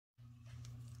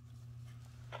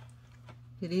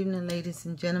Good evening, ladies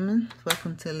and gentlemen.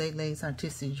 Welcome to Laylay's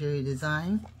Artistic Jewelry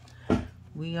Design.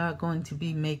 We are going to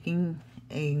be making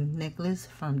a necklace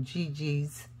from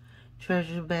Gigi's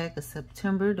Treasure Bag of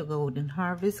September, the Golden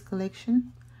Harvest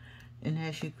collection. And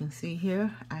as you can see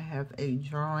here, I have a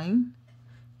drawing,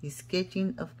 a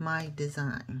sketching of my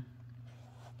design.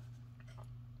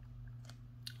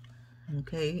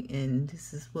 Okay, and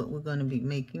this is what we're going to be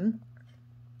making.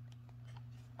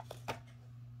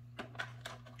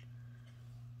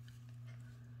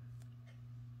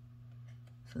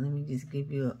 So let me just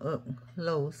give you an up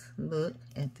close look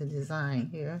at the design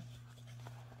here.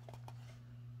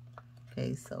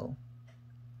 Okay, so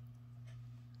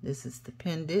this is the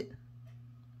pendant.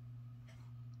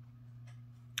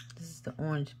 This is the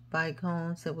orange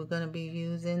bicones that we're going to be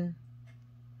using.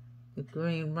 The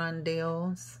green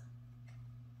rondelles.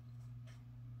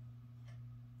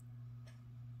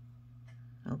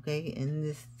 Okay,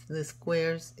 and the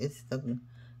squares is the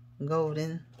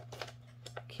golden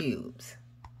cubes.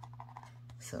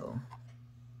 So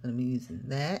I'm going to be using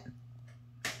that.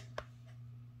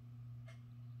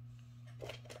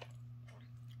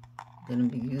 I'm going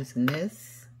to be using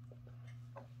this.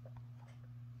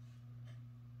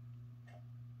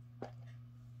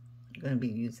 I'm going to be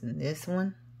using this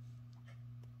one.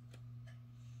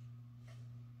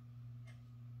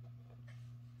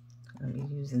 I'm going to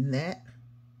be using that.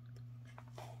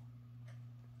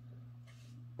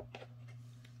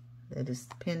 That is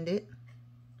the pendant.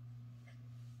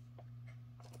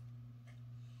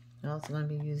 I'm also going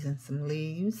to be using some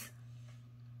leaves.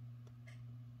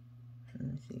 Let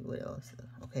me see what else.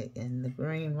 Okay, and the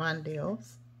green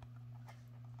rondelles.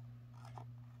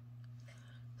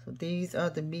 So these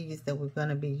are the beads that we're going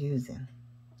to be using,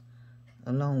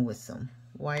 along with some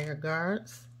wire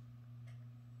guards,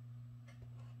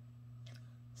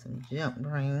 some jump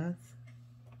rings,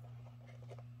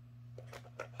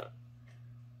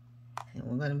 and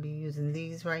we're going to be using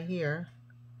these right here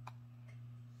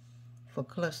for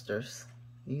clusters.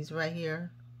 These right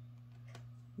here,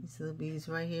 these little beads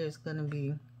right here is going to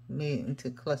be made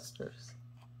into clusters.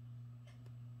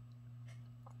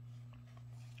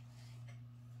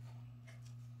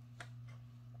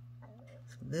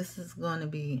 So this is going to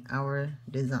be our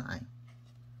design.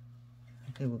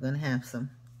 Okay, we're going to have some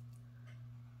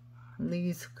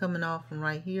leaves coming off from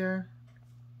right here,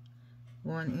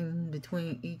 going in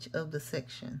between each of the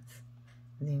sections,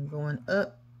 and then going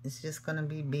up, it's just going to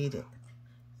be beaded,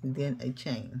 and then a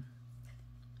chain.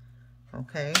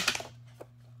 Okay,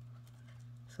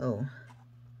 so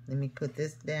let me put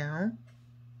this down,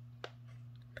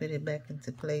 put it back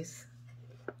into place,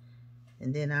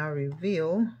 and then I'll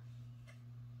reveal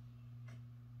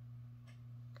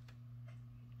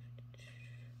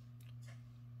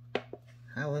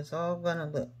how it's all gonna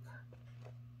look.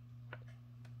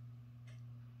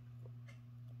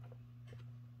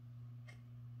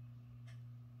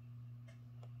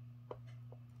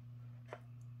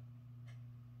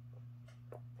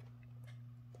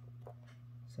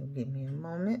 So give me a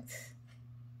moment.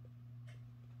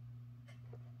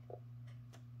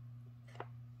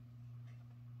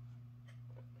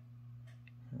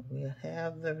 We'll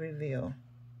have the reveal.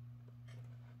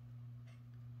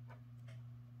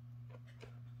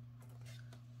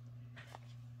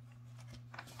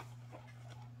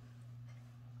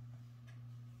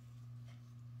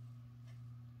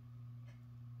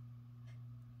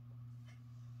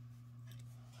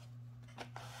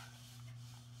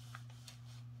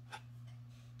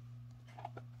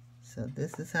 So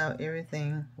this is how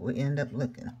everything will end up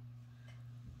looking.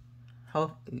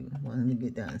 Hopefully when we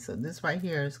get done. So this right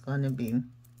here is going to be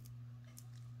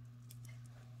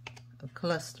a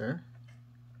cluster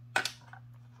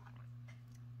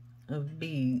of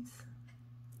beads.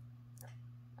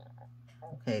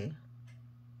 Okay.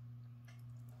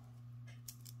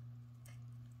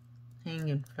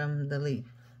 Hanging from the leaf.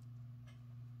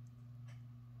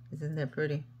 Isn't that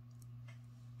pretty?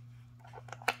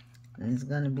 And it's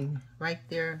going to be right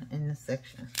there in the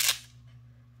section.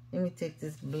 Let me take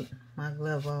my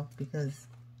glove off, because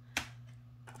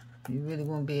you really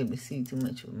won't be able to see too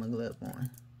much with my glove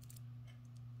on.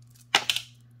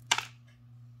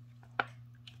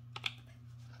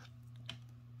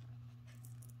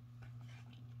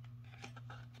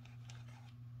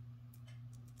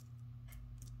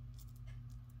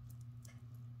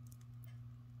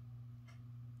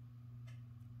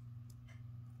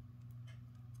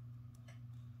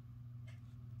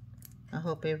 I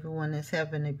hope everyone is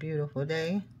having a beautiful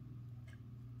day.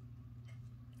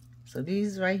 So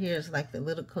these right here is like the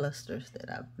little clusters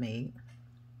that I've made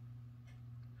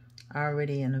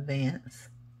already in advance.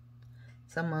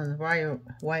 Some are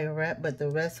wire wrap, but the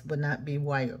rest would not be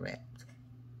wire wrapped.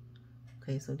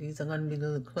 Okay, so these are going to be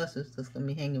little clusters that's going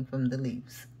to be hanging from the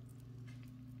leaves.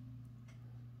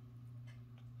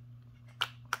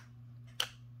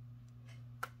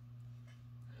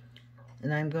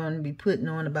 And I'm going to be putting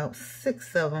on about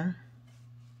 6 of them.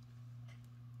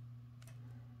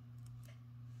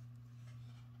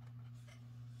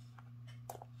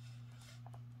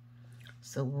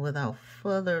 So without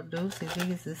further ado, see,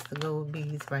 these is the gold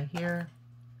beads right here.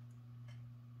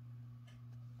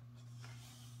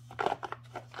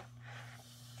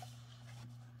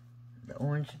 The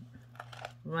orange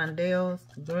rondelles,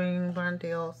 the green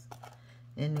rondelles,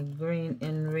 and the green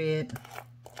and red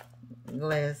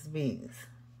glass beads.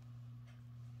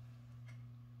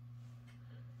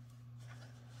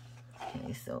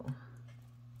 Okay, so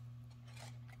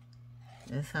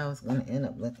that's how it's going to end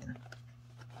up looking.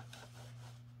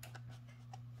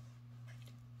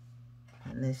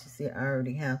 And as you see, I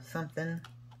already have something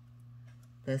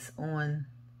that's on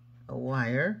a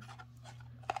wire,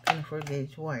 24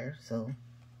 gauge wire. So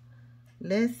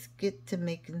let's get to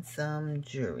making some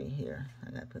jewelry here.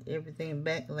 I gotta put everything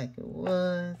back like it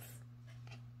was.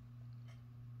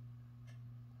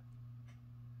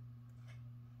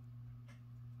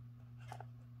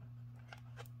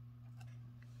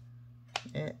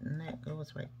 And that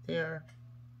goes right there.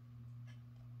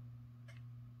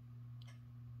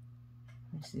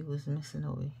 Let me see what's missing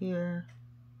over here.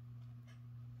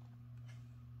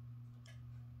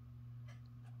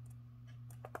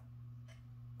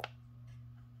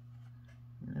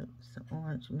 Nope, some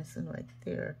orange missing right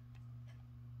there.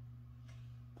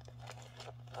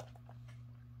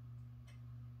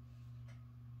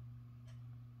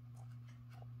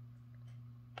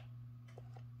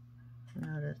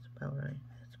 No, that's about right.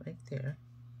 That's right there.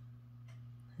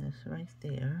 That's right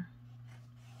there.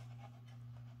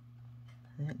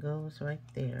 That goes right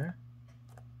there.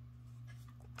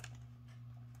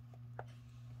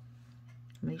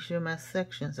 Make sure my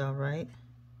sections are right.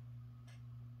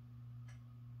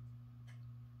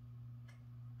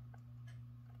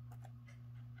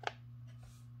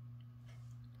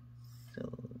 So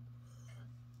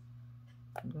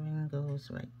green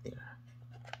goes right there.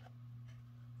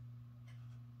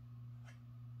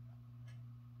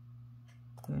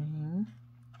 Green,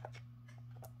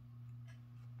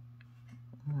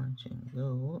 orange, and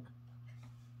gold.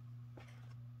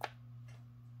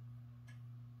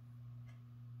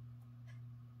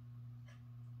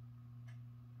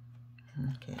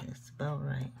 Okay, that's about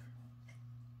right.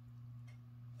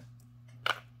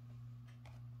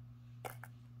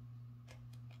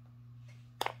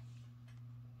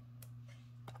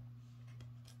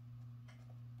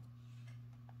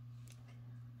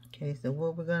 Okay, so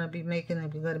what we're going to be making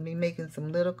is we're going to be making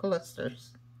some little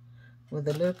clusters. Well,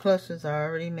 the little clusters are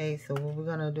already made, so what we're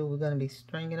going to do, we're going to be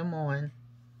stringing them on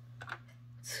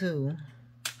to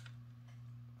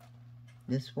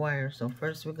this wire. So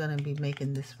first we're going to be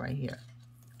making this right here.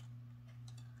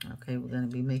 Okay, we're going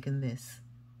to be making this.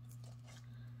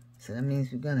 So that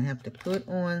means we're going to have to put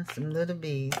on some little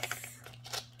beads,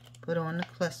 put on the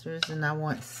clusters, and I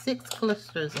want 6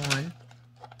 clusters on.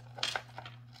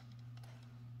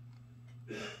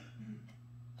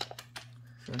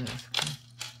 So that's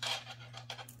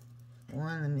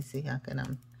one. Let me see how can I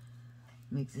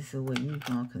make this so you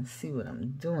all can see what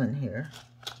I'm doing here.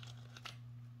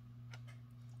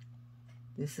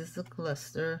 This is the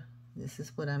cluster. This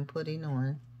is what I'm putting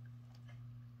on.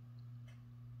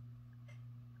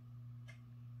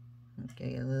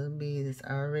 Okay, a little bead is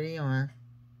already on.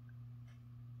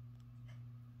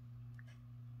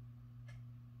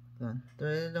 Going to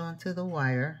thread it onto the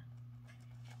wire.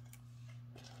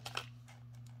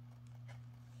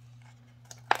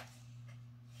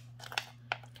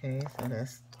 Okay, so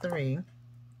that's 3.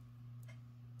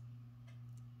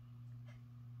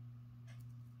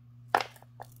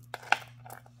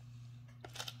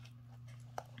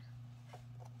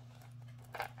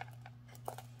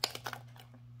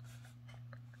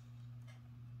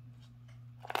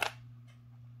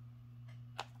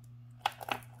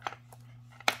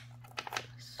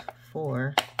 That's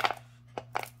 4.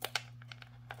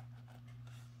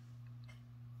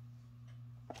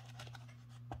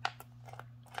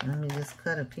 Let me just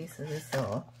cut a piece of this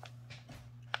off.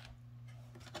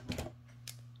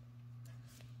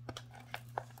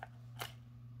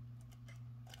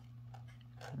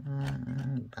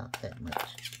 About that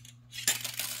much.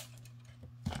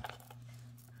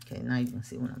 Okay, now you can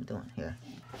see what I'm doing here.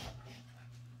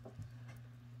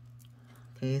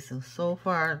 Okay, so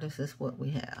far this is what we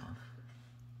have.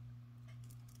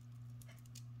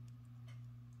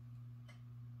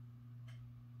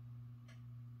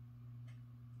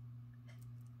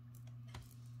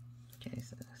 Okay,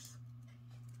 so that's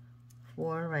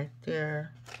 4 right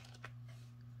there.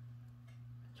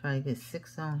 Try to get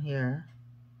 6 on here.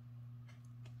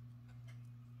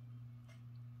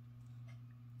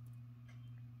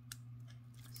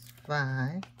 It's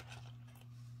 5.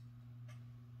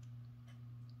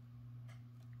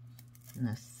 And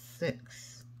that's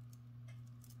 6.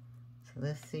 So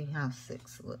let's see how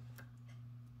 6 look.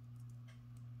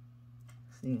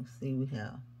 See, we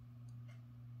have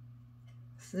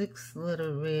 6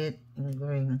 little red and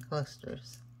green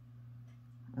clusters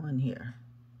on here.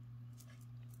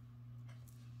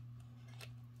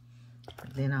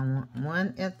 Then I want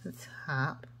one at the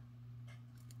top,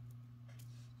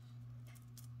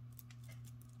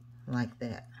 like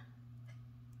that.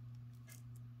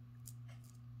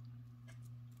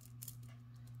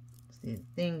 See, the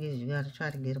thing is, you got to try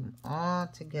to get them all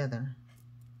together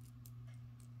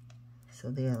so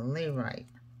they'll lay right.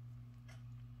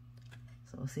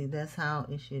 So see, that's how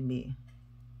it should be.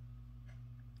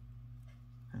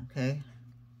 Okay.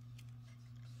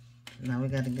 Now we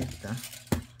got to get the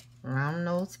round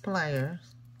nose pliers.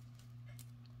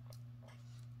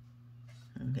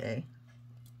 Okay.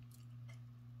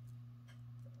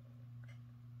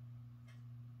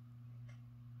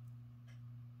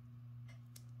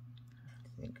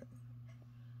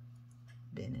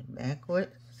 Bend it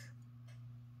backwards.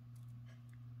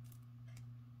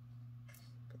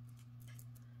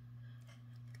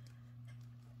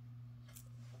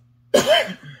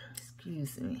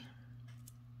 Excuse me.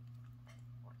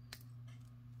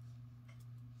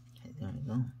 Okay, there we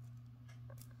go.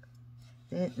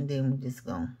 That, and then we just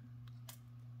go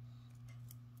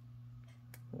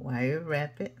wire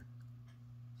wrap it.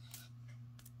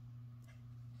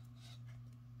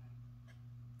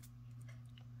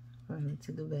 From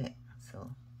to the back. So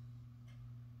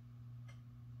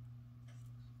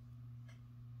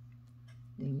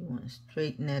then you want to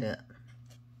straighten that up.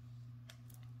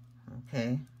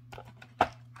 Okay.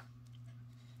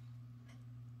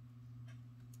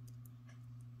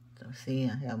 So see,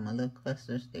 I have my little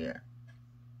clusters there.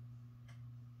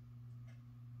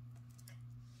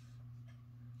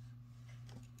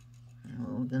 And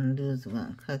what we're going to do is we're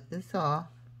going to cut this off.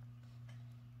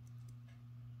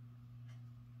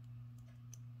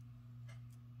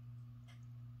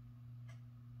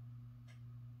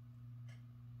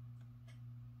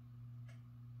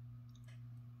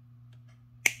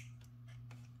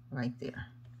 Right there.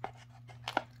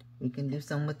 We can do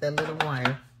some with that little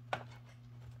wire.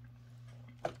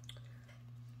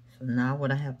 So now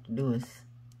what I have to do is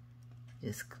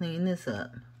just clean this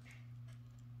up.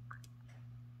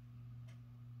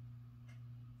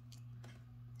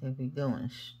 There we go, and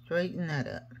straighten that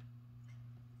up.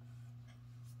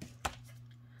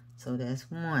 So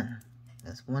that's one.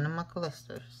 That's one of my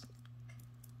clusters.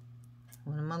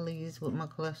 One of my leaves with my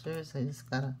clusters. I just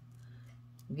gotta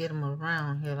get them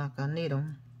around here like I need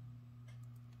them.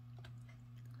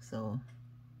 So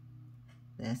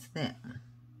that's that one.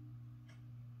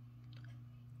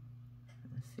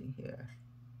 Let's see here.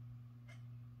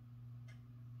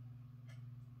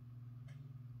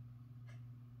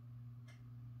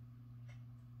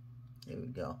 There we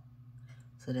go.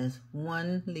 So that's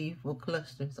one leaf with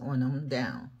clusters on them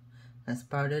down. That's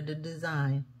part of the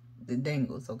design, the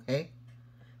dangles, okay?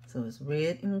 So it's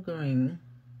red and green.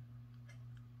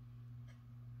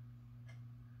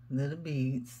 Little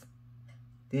beads,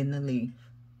 then the leaf,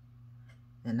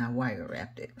 and I wire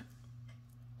wrapped it.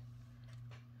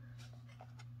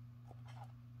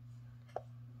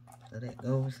 So that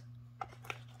goes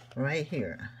right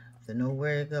here, to know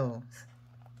where it goes.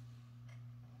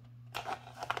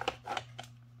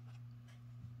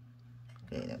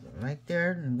 Okay, that goes right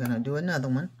there. I'm gonna do another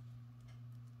one.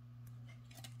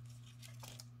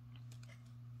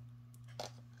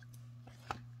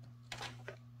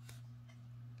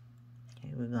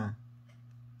 We're gonna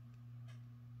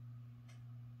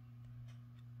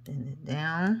bend it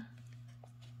down.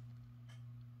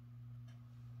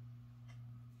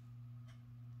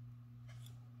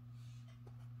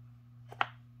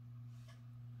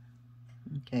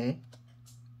 Okay.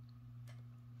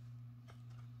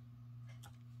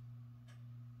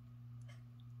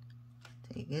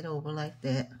 Take it over like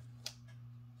that.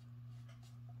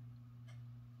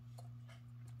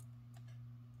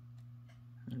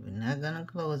 We're not gonna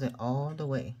close it all the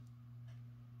way.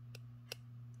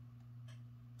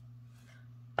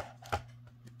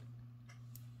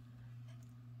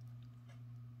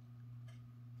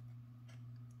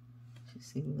 You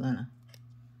see, we're gonna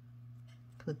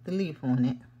put the leaf on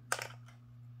it.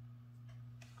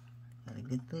 Gotta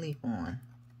get the leaf on.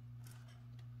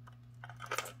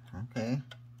 Okay.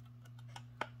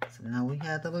 So now we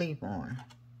have the leaf on.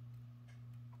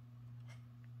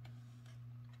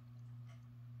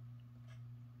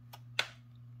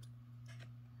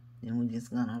 Then we're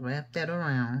just gonna wrap that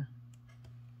around.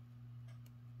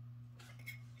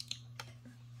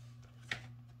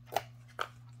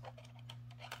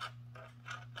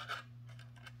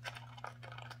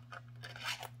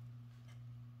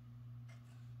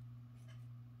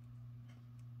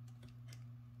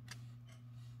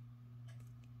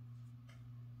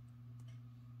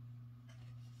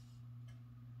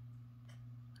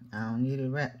 I don't need it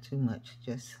wrapped too much,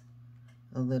 just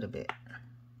a little bit.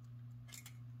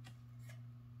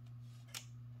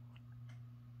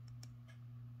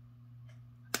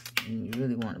 And you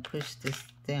really want to push this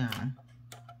down.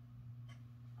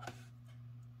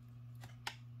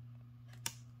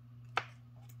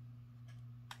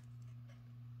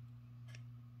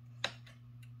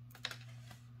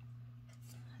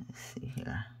 Let's see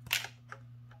here.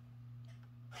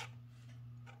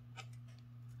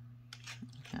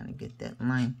 Trying to get that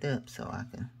lined up so I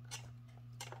can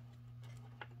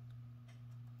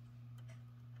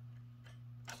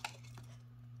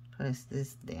press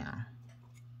this down.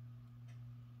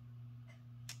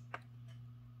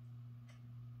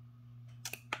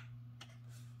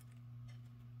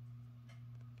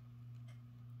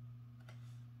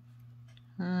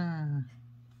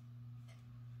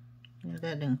 Yeah,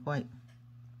 that didn't quite.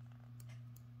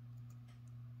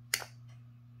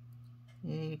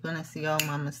 Yeah, you're gonna see all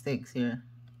my mistakes here,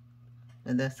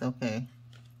 but that's okay.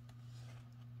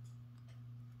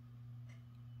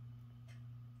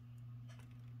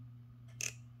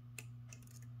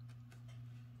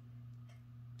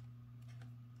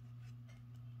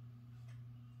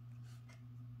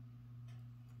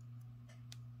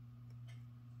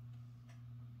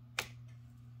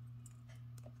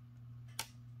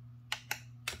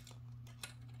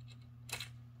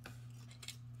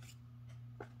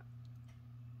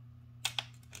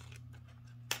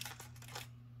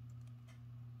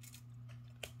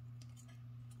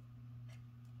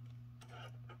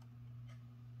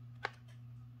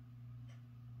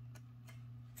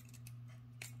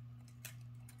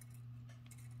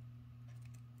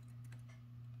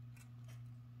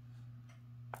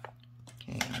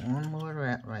 Okay, one more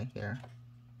wrap right here.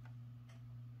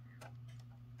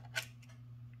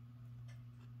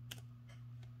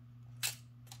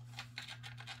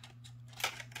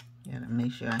 Gotta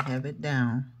make sure I have it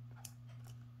down.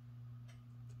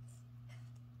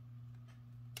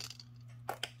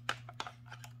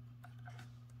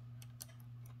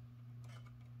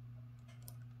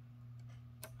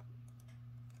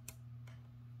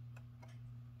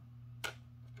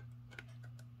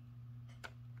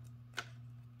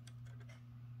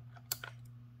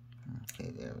 Okay,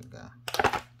 there we go.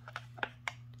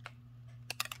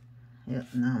 Yep,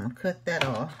 now I'm gonna cut that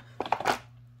off.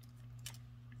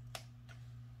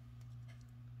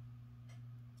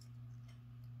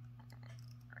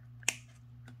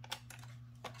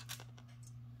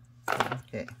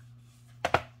 Okay.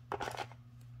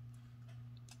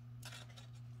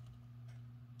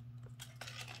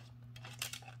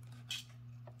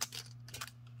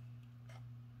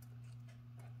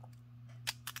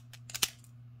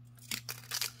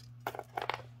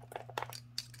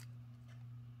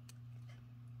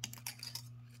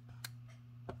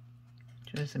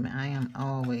 Trust me, I am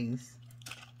always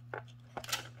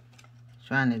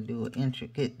trying to do an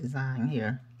intricate design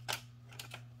here.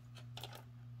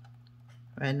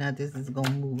 Right now, this is gonna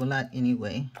move a lot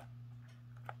anyway.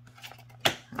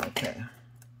 Okay.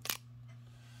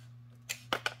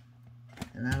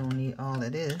 And I don't need all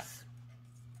of this.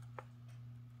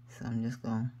 So I'm just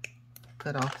gonna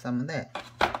cut off some of that.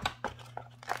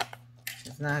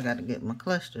 Because now I gotta get my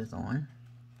clusters on.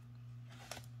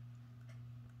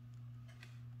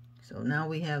 So now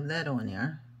we have that on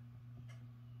there.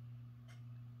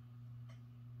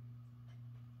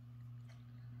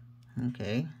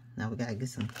 Okay, now we gotta get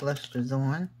some clusters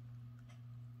on.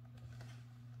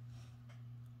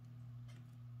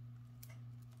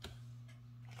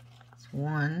 It's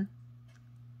 1,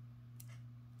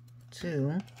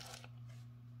 2,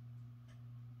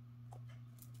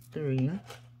 3,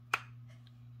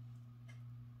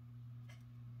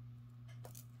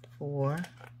 4,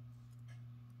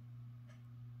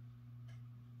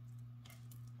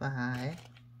 5,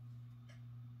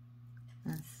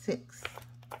 and 6.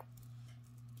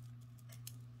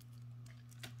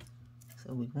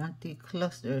 So we want the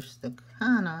clusters to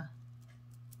kind of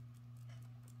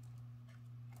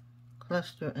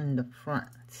cluster in the front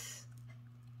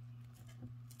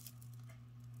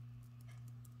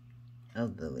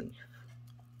of the leaf.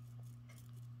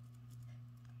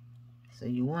 So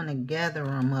you want to gather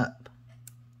them up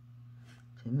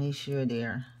to make sure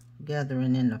they're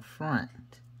gathering in the front.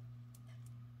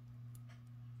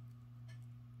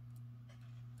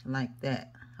 Like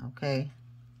that, okay?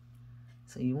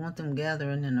 So you want them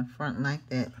gathering in the front like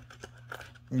that.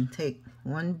 Then take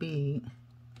one bead.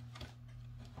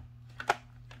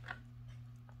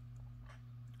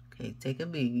 Okay, take a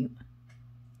bead.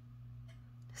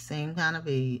 Same kind of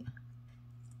bead.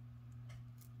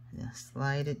 Then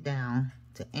slide it down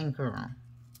to anchor them.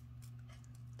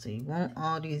 So you want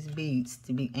all these beads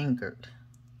to be anchored.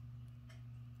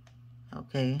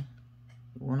 Okay?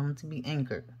 You want them to be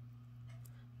anchored.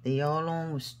 They all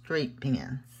on with straight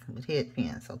pins, with head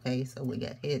pins, okay? So we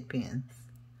got head pins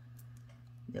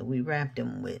that we wrap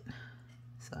them with.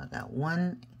 So I got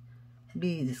one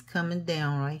bead that's coming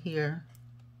down right here.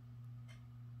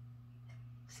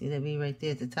 See that bead right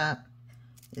there at the top?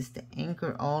 It's to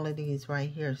anchor all of these right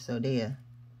here, so they'll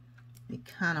be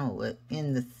kind of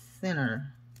in the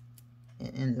center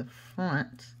and in the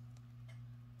front.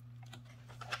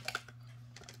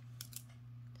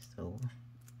 So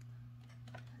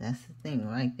that's the thing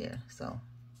right there. So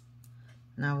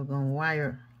now we're going to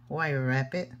wire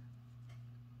wrap it.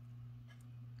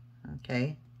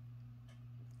 Okay.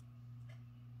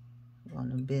 We're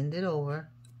going to bend it over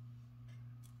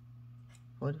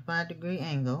 45-degree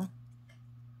angle.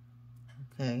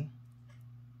 Okay.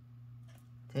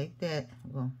 Take that.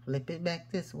 We're going to flip it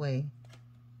back this way.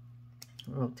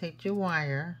 Rotate your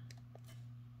wire.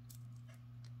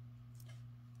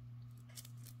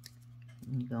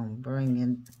 You're going to bring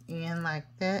it in like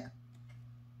that.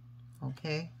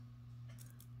 Okay.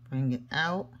 Bring it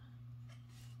out.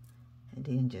 And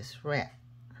then just wrap.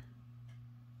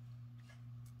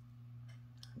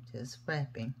 Just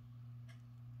wrapping.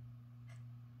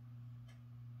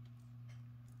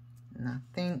 And I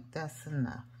think that's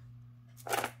enough.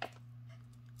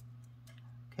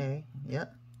 Okay,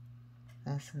 yep.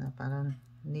 That's enough. I don't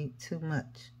need too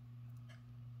much.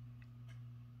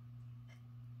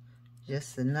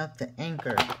 Just enough to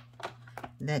anchor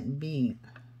that bead.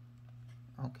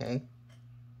 Okay.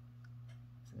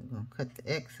 So we're going to cut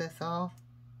the excess off.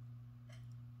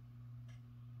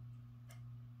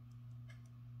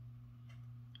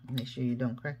 Make sure you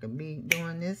don't crack a bead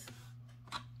doing this.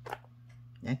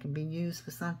 That can be used for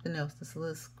something else. This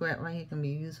little scrap right here can be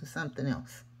used for something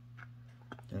else.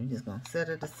 So we're just going to set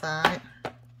it aside.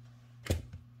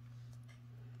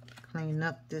 Clean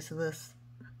up this little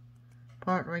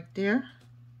part right there.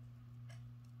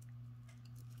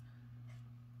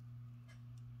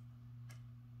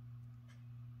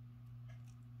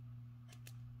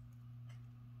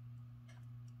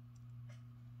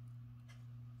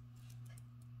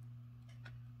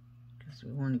 Because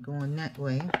we want it going that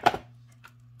way.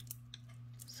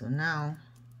 So now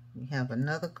we have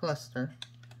another cluster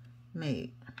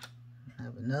made. I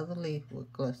have another leaf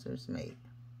with clusters made.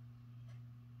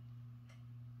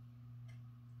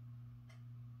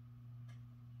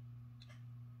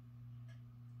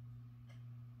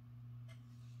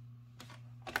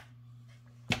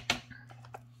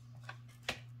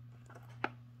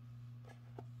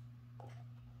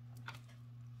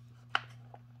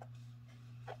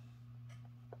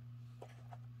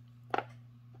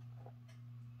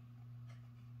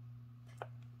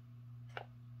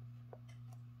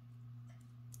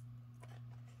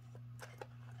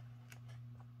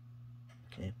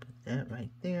 Okay, put that right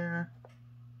there,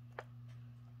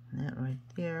 and that right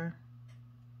there,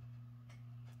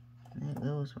 and that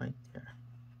goes right there.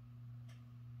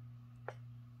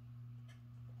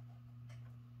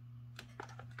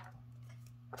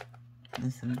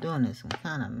 As I'm doing this, I'm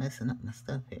kind of messing up my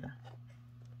stuff here.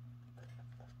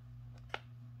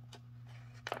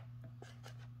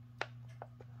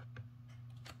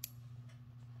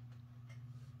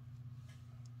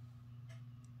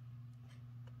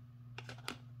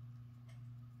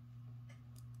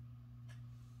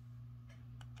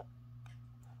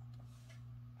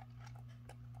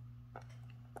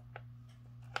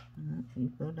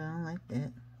 You go down like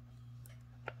that,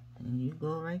 and you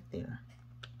go right there.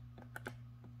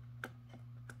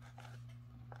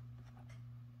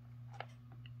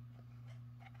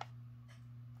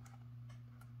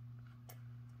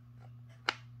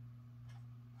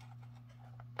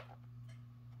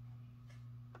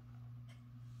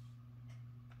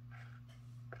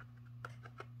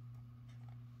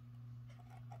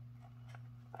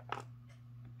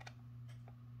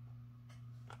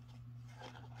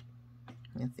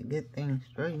 That's a good thing.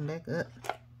 Straighten back up.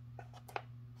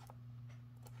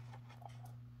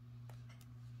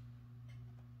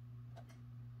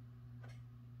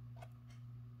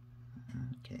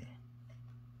 Okay.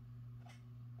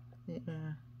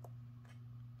 there,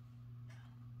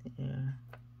 there.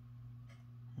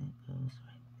 That goes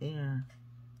right there.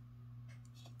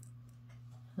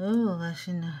 Oh, I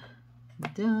shouldn't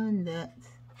have done that.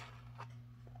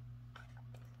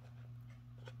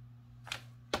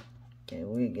 Okay,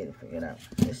 we'll get it figured out.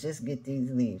 Let's just get these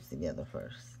leaves together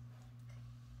first.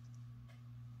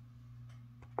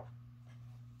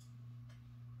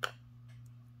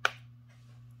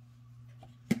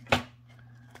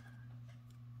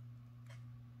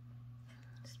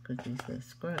 Let's put these little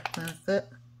square plants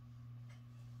up.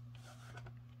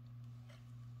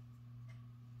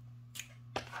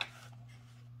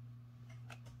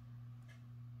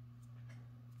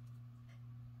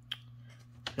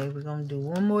 Okay, we're going to do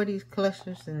one more of these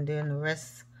clusters, and then the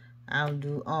rest I'll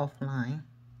do offline.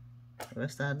 The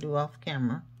rest I'll do off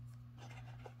camera,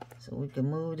 so we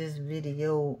can move this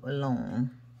video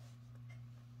along.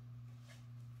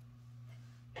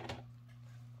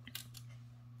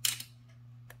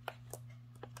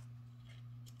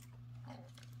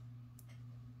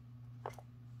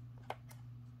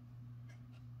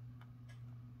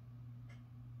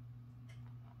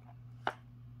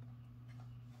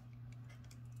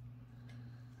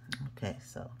 Okay,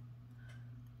 so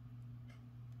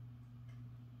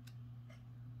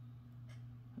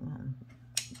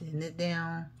bend it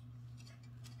down,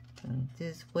 turn it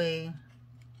this way.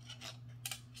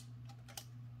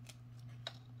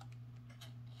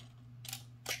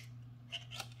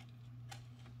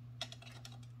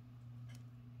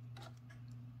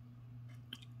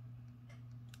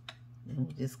 Then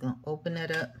we're just gonna open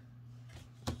it up.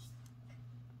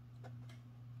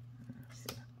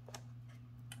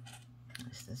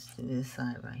 Let's do this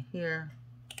side right here.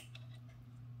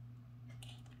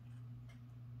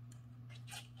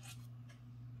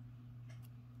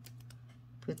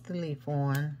 Put the leaf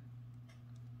on.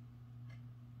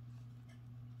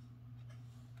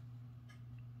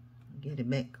 Get it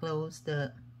back closed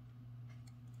up.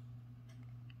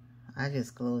 I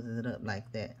just close it up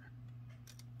like that.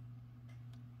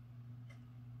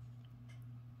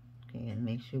 Okay, and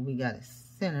make sure we got it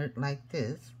centered like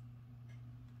this.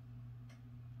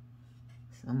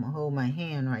 So I'm gonna hold my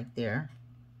hand right there,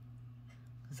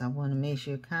 because I want to make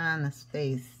sure it kind of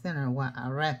stays centered while I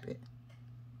wrap it.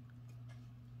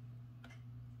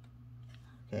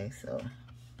 Okay, so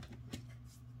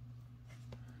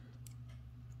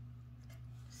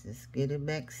let's just get it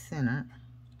back centered,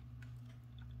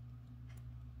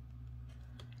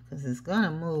 because it's gonna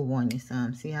move on you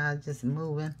some. See how it's just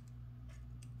moving?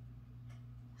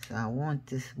 So I want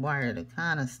this wire to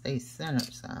kind of stay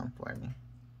centered some for me.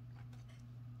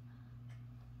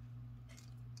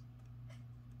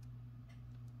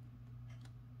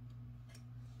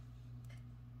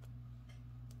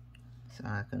 So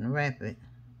I can wrap it.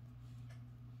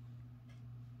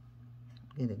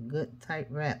 Get a good tight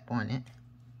wrap on it.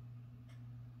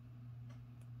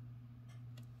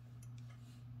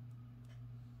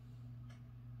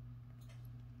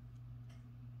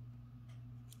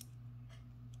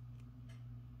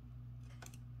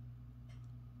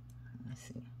 Let's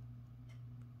see.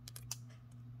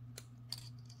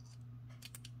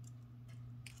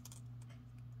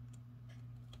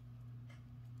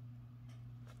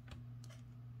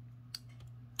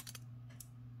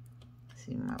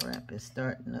 See, my wrap is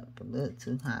starting up a little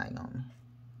too high on me.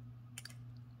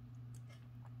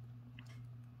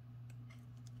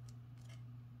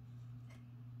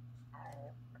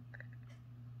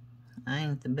 I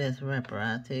ain't the best wrapper,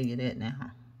 I'll tell you that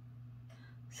now.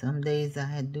 Some days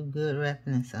I do good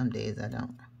wrapping and some days I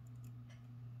don't.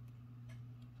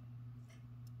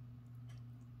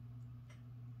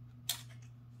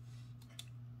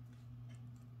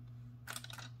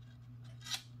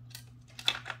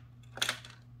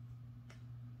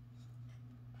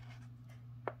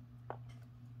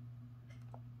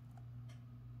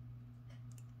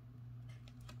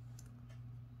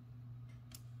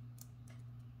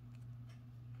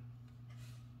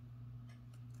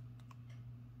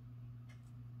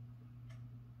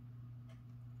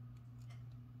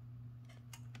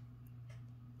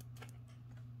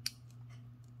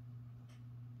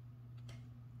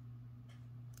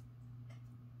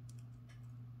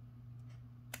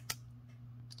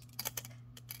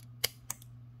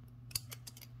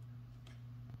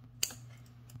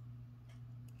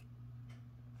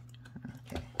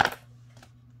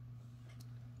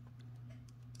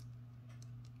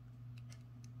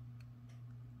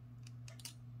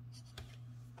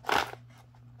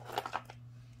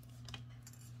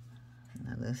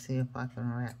 Let's see if I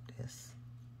can wrap this.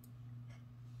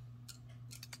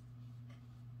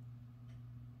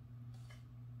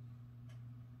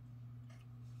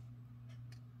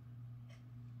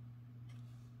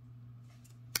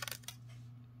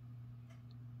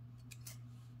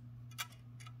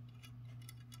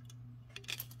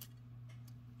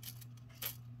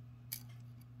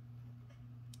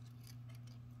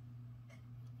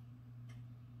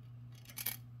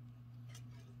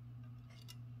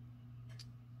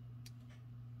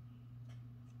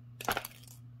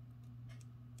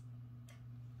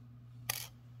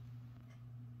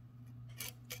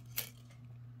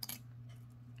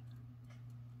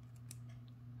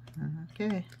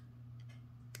 Okay.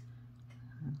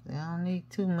 I don't need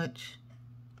too much.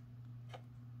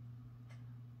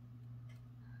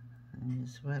 And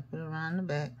just wrap it around the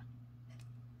back.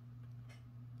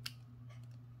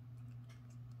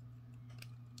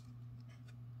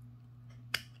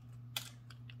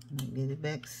 And get it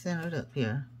back centered up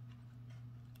here.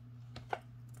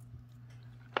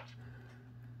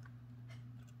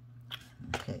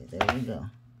 Okay, there we go.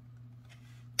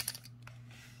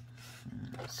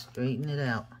 Straighten it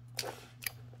out.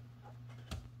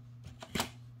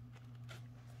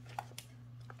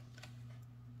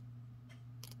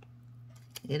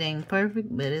 It ain't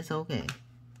perfect, but it's okay.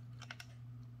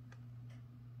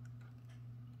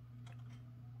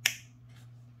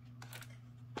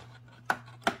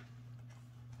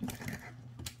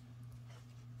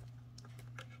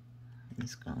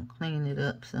 Just gonna clean it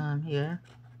up some here.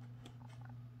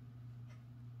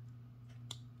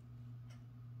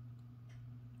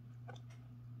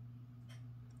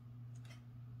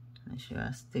 Make sure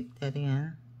I stick that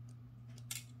in.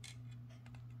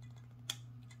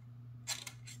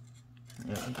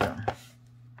 There we go.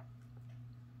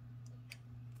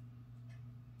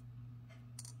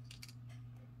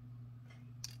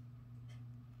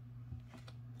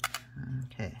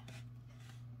 Okay.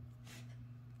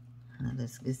 Now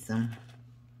let's get some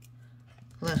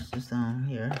clusters on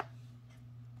here.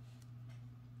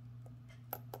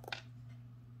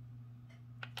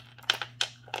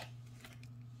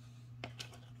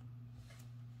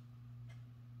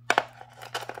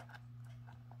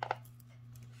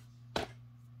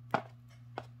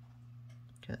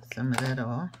 Cut some of that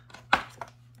off.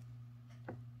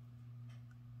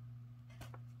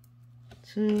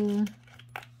 2,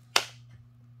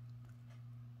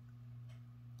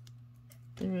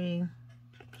 3,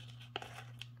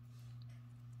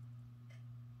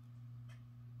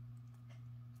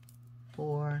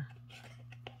 4,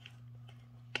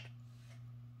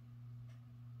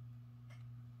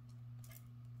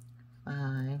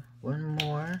 5, one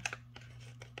more,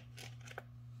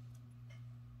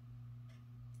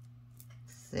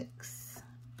 6.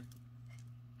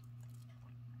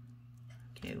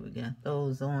 Okay, we got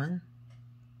those on.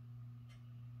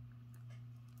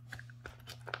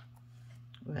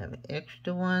 Grab an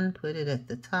extra one, put it at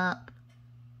the top.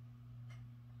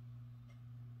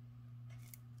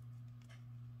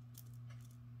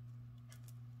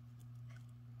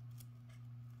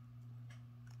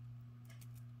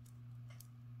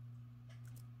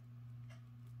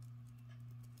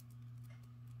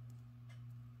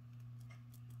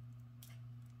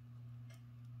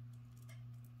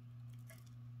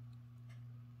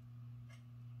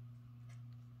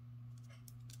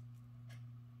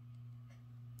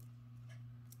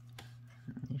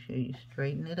 Make sure you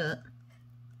straighten it up.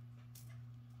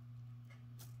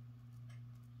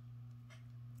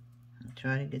 And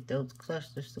try to get those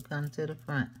clusters to come to the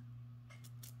front.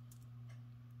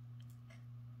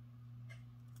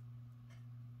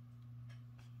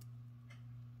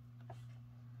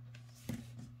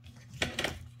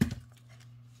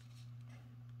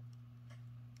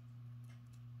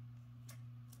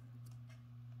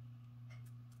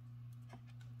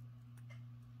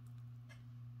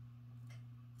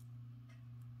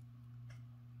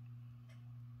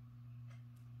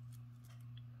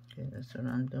 Okay, that's what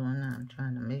I'm doing now. I'm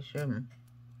trying to make sure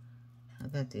I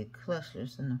got the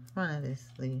clusters in the front of this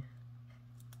sleeve.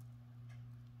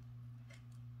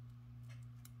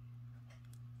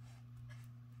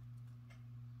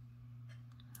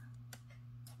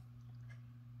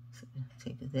 So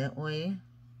take it that way.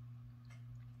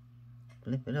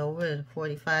 Flip it over at a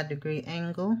 45-degree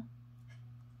angle.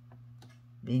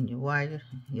 Bend your wire,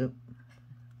 your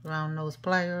round nose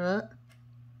plier up.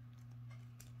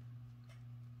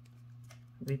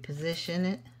 Reposition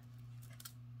it.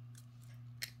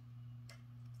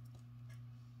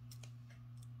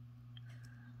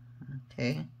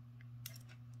 Okay.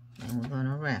 And we're going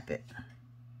to wrap it.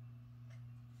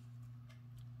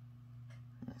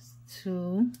 That's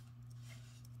 2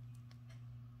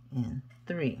 and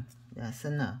 3. That's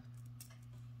enough.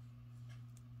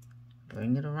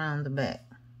 Bring it around the back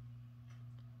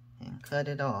and cut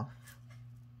it off.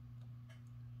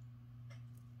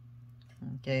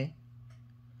 Okay.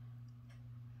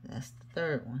 That's the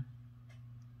third one.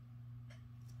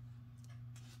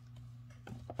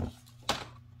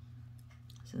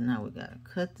 So now we gotta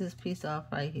cut this piece off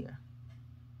right here.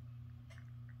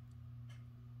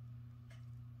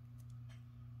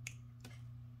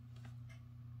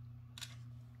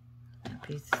 That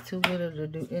piece is too little to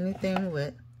do anything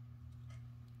with.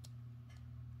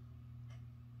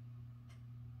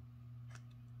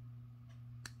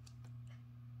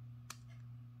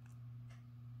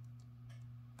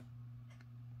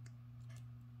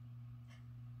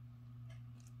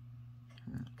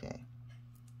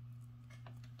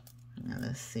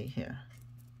 let's see here.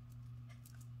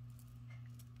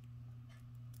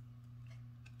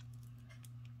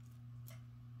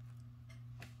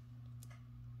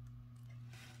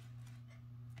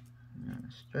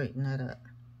 Straighten that up.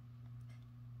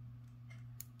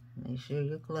 Make sure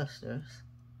your clusters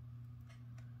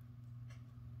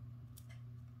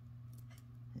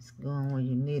is going where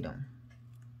you need them.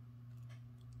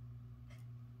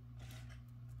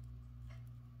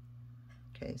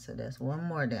 Okay, so that's one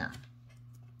more down.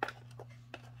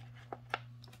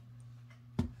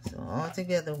 So all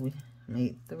together we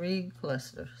made 3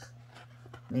 clusters,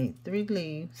 made 3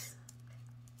 leaves.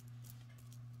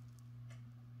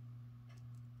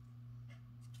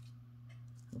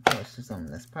 Of course, it's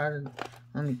something that's part of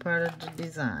the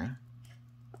design.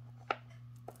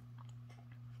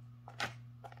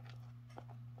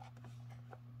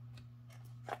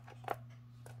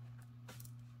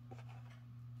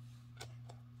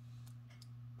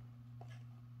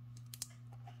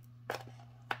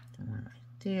 One right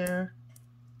there.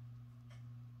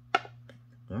 Put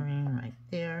the green right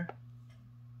there.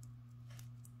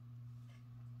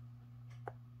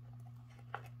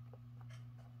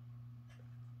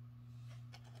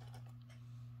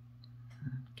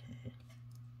 Okay.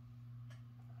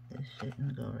 This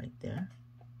shouldn't go right there.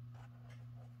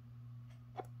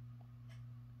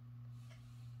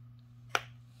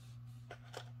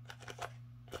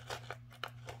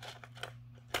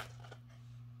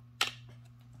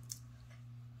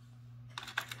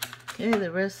 Okay,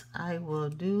 the rest I will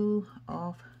do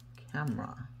off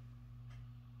camera.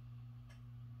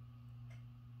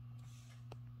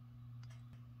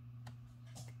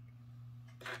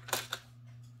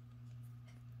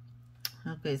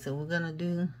 Okay, so I'm gonna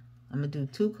do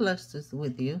 2 clusters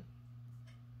with you.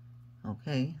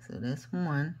 Okay, so that's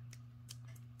one.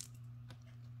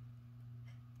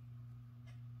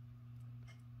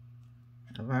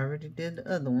 I've already did the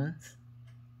other ones.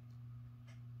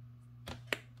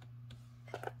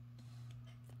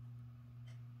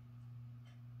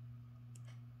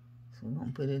 So we're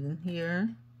gonna put it in here.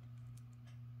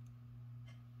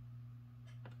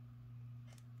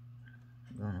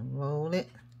 We're gonna roll it.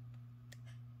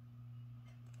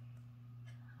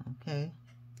 Okay.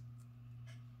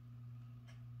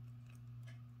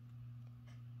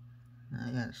 Now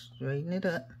I gotta straighten it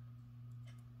up.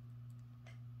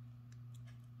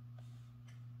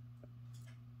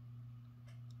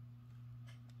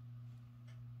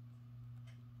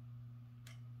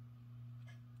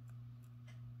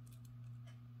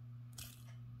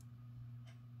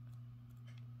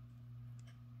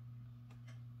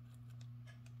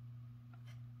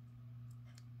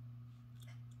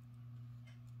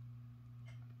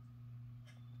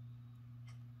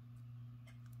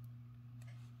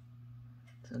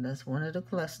 So that's one of the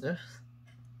clusters.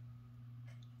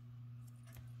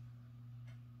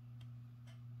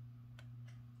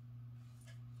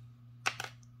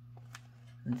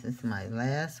 This is my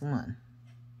last one.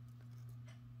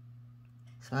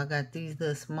 So I got these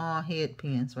little small head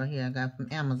pins right here I got from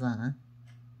Amazon.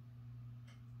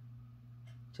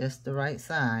 Just the right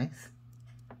size.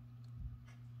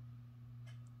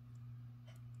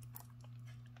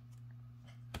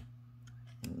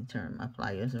 Let me turn my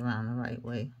pliers around the right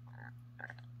way.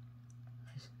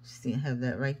 See, I have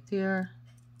that right there.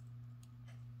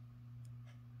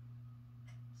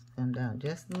 Let's come down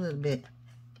just a little bit.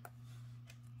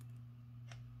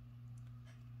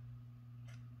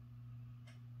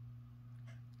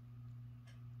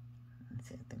 Let's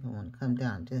see, I think I want to come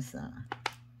down just and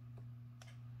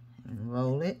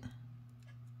roll it.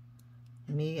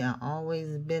 Me, I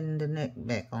always bend the neck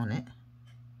back on it.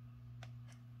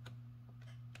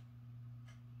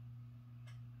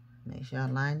 Make sure I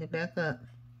line it back up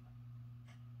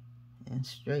and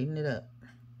straighten it up.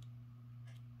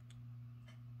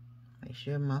 Make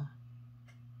sure my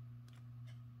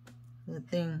little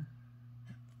thing,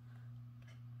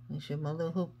 make sure my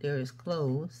little hoop there is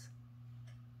closed.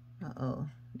 Uh-oh,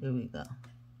 there we go.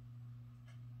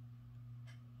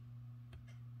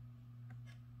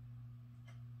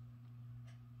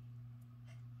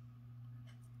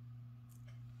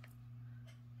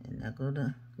 And now go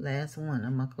to the last one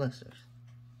of my clusters.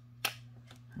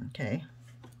 Okay.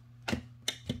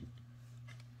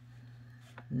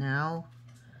 Now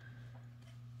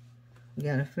we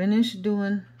gotta finish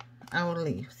doing our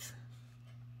leaves.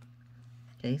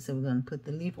 Okay, so we're gonna put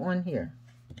the leaf on here.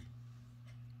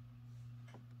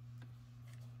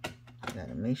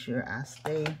 Gotta make sure I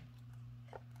stay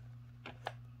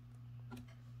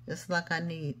just like I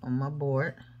need on my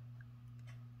board.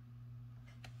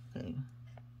 Okay.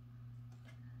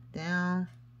 Down.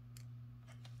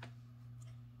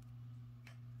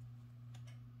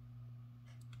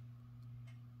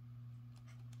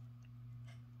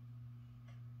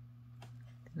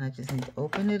 And I just need to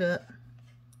open it up.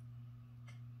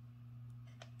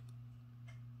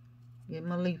 Get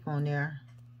my leaf on there.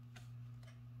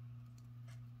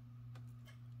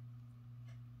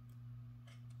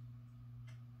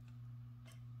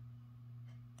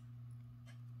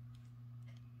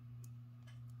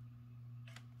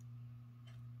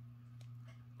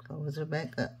 Close her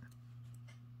back up.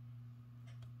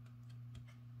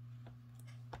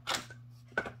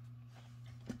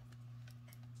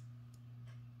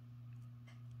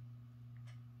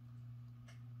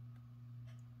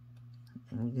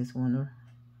 And we just want to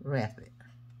wrap it.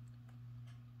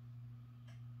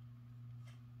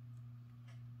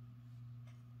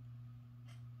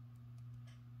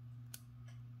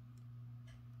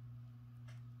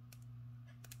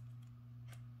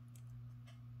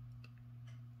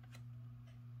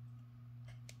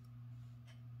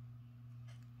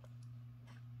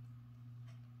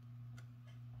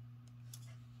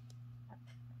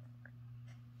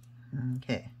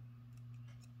 Okay.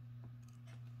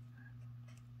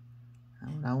 Now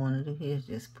what I want to do here is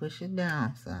just push it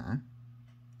down some.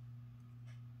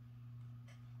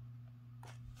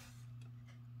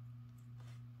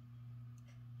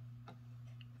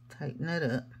 Tighten it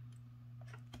up.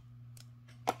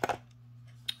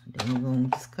 Then we're going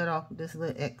to just cut off this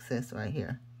little excess right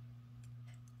here.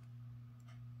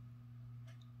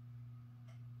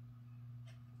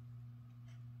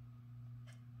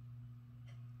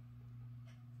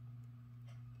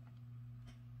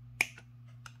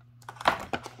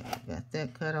 Got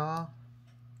that cut off.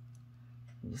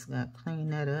 You just got to clean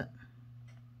that up.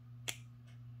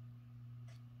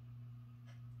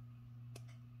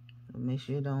 So make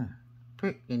sure you don't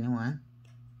prick anyone.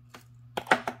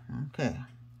 Okay.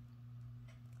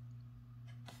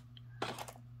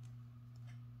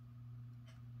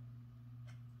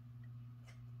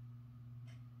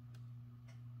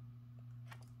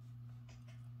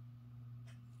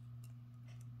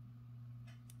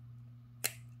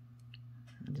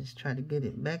 Just try to get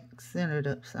it back centered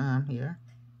up some here.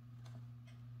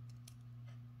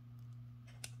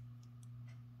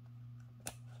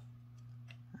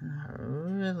 And I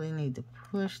really need to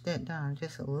push that down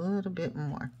just a little bit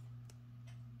more.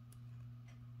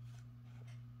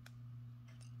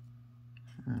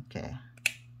 Okay.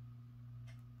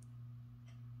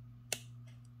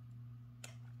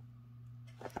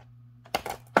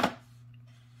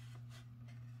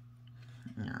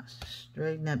 Now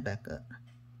straighten that back up.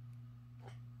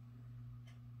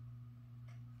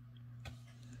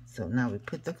 So now we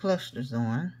put the clusters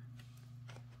on.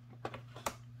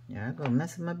 There I go,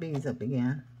 messing my beads up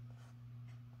again.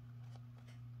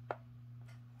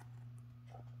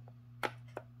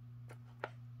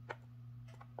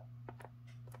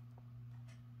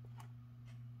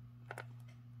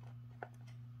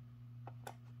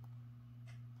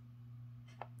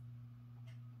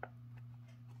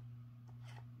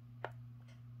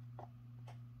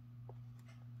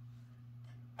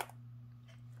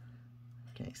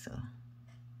 Okay, so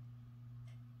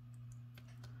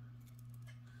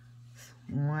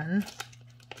 1,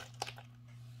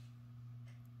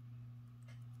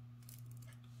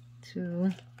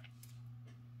 2,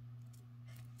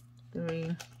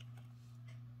 3,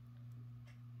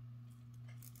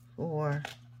 4,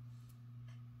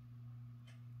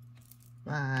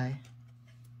 5,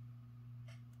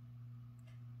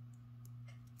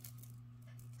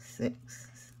 6.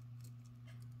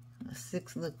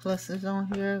 6 little clusters on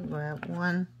here. Grab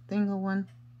one single one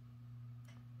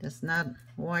that's not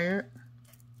wired.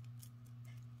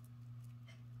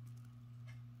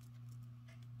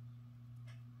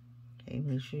 Okay,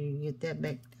 make sure you get that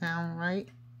back down right.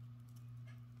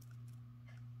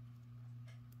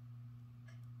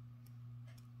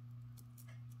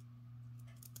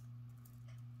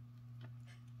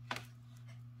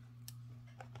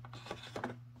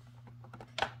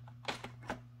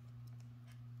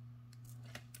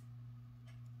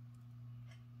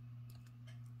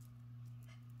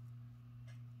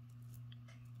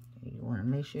 You want to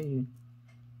make sure you're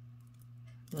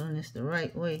doing this the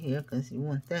right way here, because you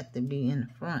want that to be in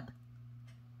the front.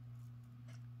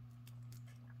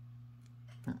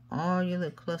 And all your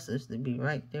little clusters to be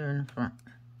right there in the front.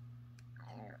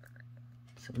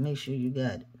 So make sure you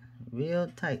got it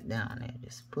real tight down there.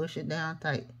 Just push it down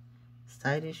tight. As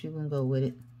tight as you can go with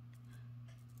it.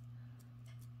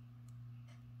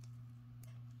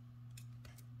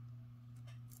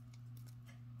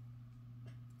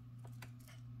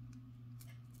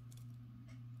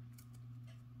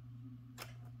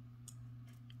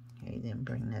 Okay, then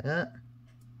bring that up.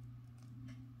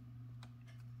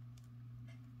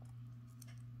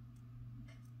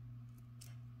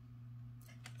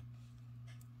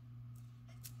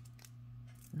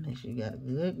 Make sure you got a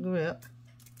good grip.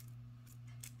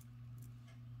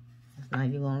 Now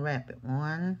you're going to wrap it.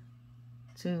 1,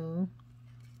 2,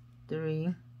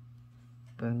 3.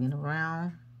 Bring it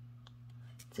around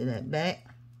to that back.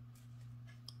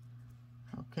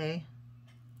 Okay.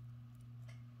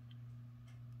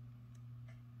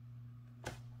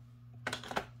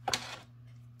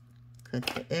 Cut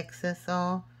the excess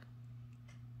off.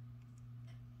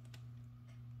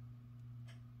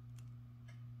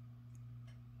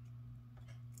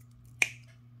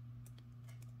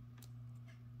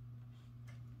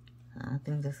 I don't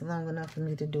think that's long enough for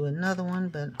me to do another one,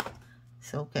 but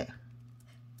it's okay.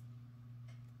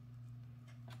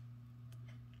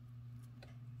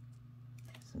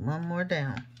 So one more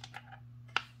down.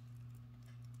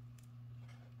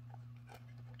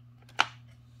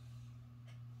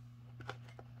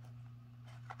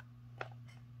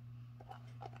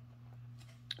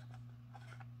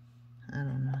 I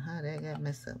don't know how that got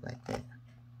messed up like that.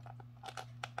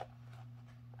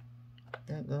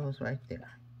 That goes right there.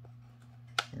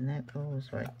 And that goes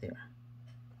right there.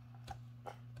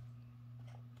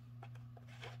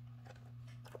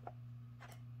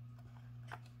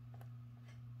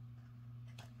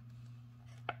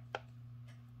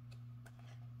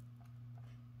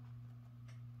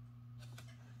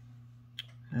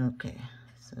 Okay,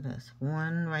 so that's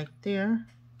one right there.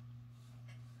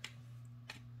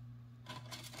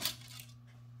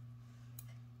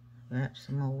 Wrap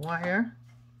some more wire.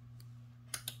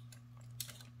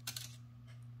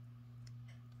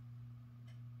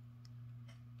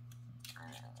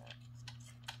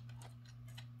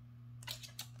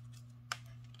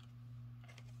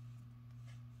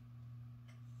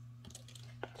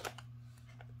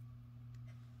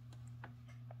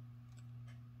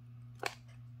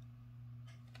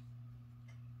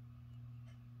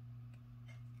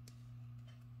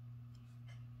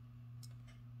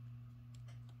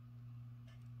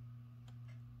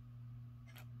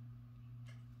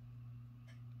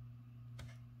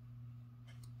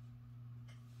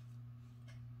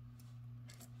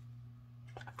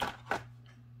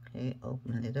 Okay,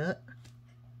 open it up.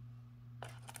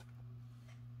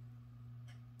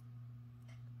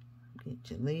 Get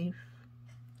your leaf.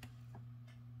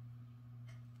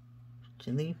 Put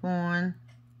your leaf on.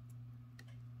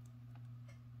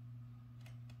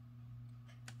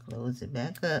 Close it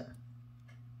back up.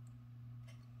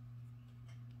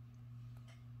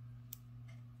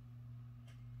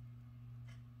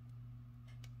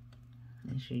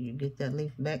 Make sure you get that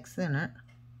leaf back centered.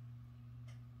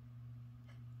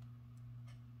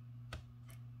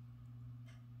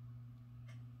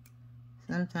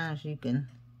 Sometimes you can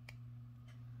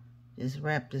just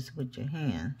wrap this with your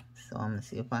hand. So I'm going to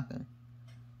see if I can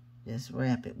just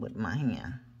wrap it with my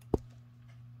hand.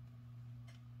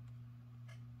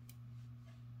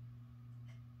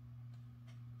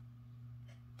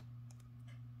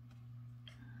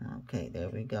 Okay, there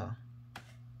we go.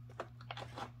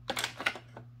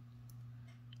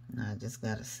 Now I just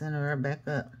got to center her back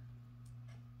up.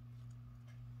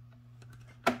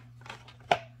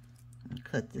 And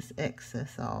cut this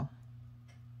excess off.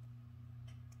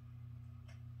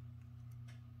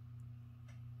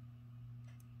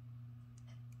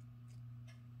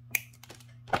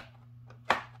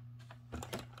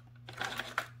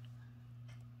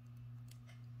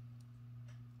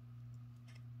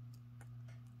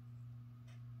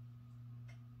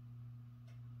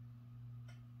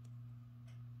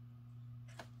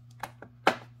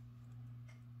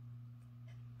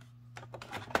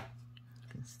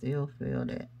 Still feel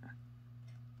that.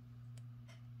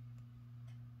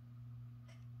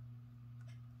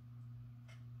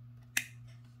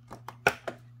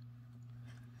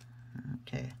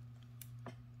 Okay.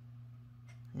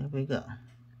 There we go.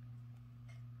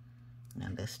 Now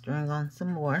let's string on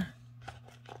some more.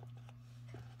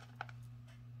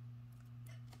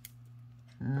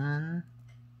 1,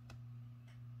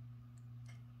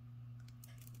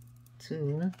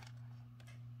 2,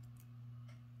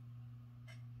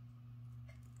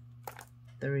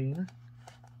 3,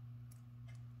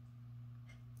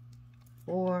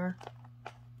 4,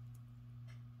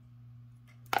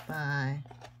 5,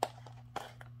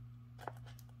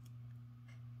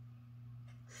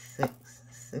 6.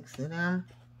 6 of them.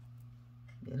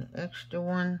 Get an extra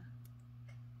one.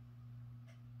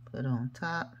 Put on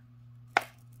top.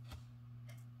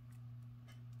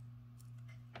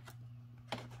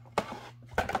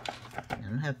 I'm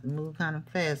gonna have to move kind of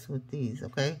fast with these,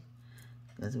 okay?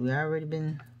 Because we already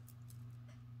been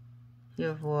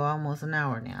here for almost an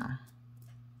hour now.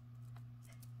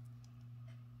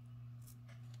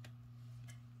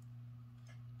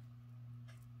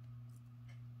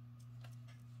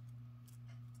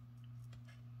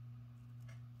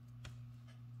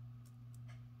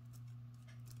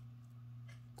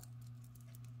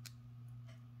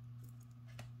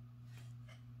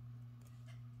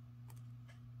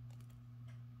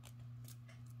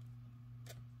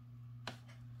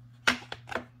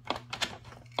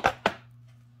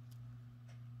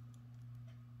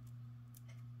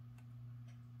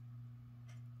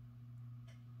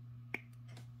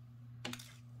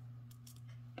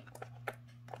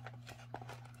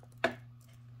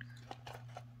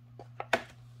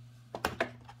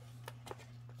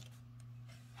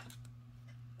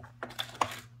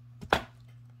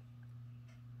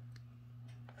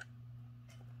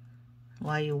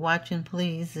 While you're watching,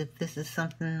 please, if this is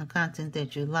something, content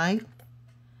that you like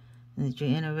and that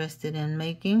you're interested in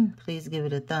making, please give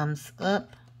it a thumbs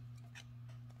up.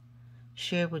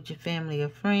 Share with your family or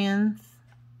friends.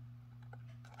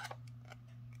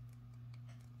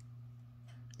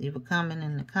 Leave a comment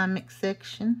in the comment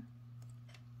section.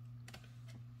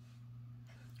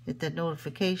 Hit that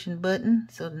notification button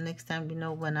so the next time you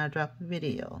know when I drop a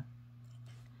video.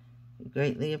 We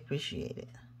greatly appreciate it.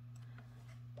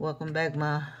 Welcome back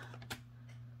my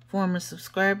former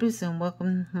subscribers and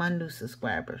welcome my new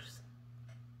subscribers.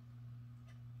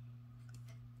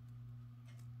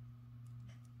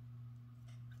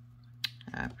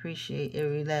 I appreciate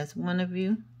every last one of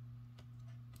you.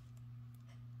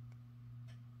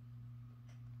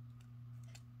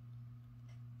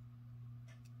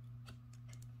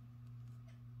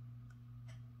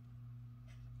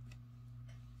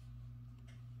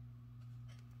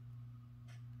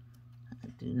 I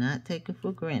do not take it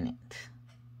for granted.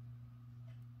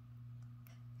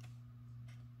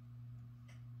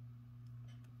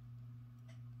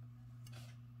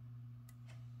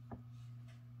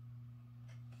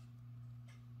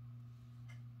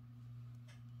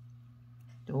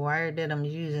 The wire that I'm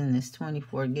using is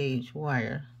 24 gauge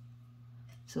wire,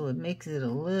 so it makes it a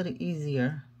little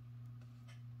easier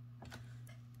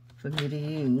for me to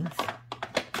use.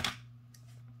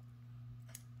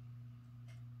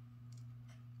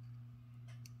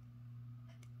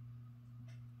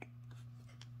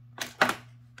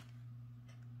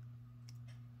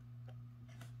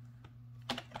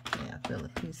 Yeah, I feel a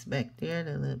piece back there,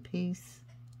 the little piece.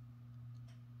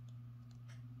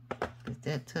 Get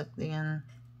that tucked in.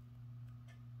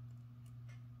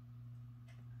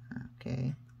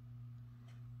 Okay,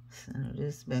 center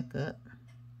this back up.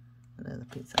 Another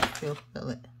piece, I still feel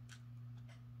it.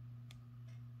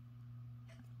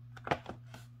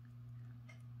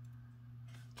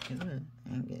 Good,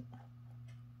 dang it.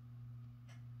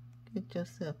 Get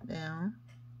yourself down.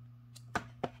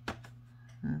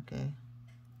 Okay.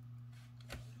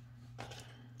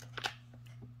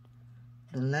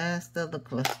 The last of the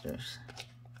clusters.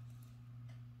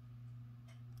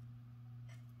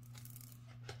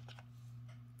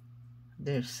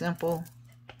 They're simple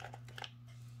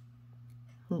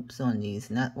hoops on these,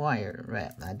 not wire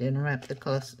wrap. I didn't wrap the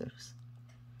clusters.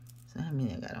 So how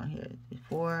many I got on here?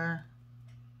 4,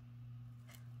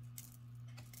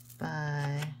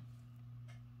 5,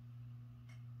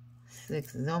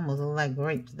 6. It almost look like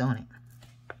grapes, don't it?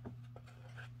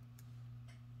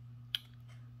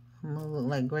 Almost look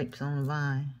like grapes on the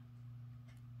vine.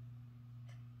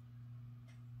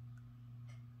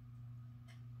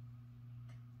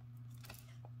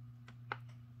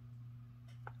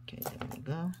 Okay, there we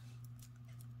go.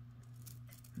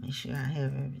 Make sure I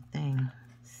have everything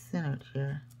centered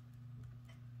here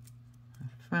in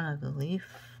front of the leaf.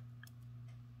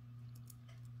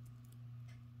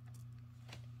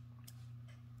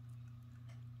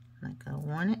 Like I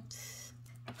want it.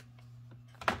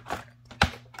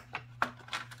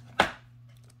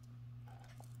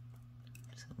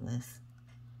 So let's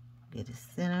get it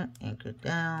centered, anchor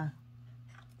down.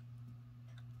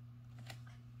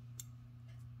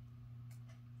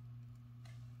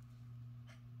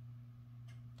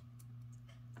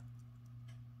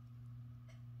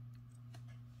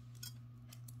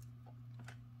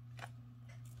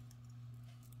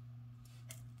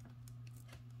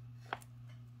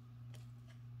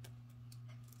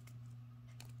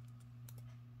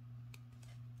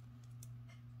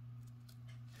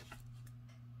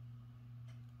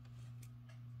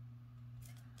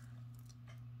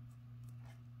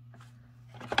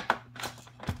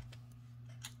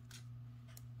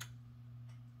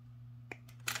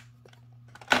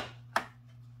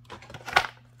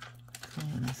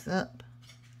 Clean this up.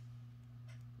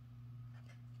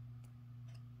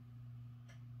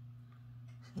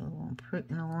 So it won't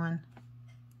prick no one.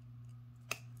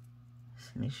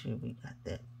 Let's make sure we got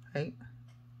that right.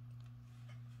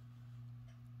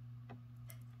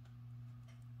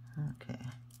 Okay.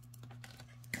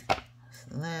 That's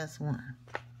the last one.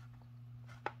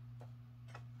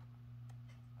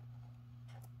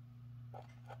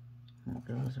 It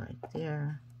goes right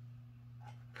there.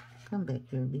 Come back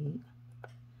here, bead.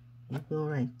 You go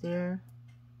right there.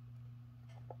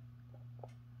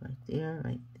 Right there,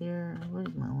 right there.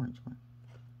 Where's my orange one?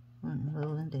 One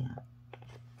rolling down.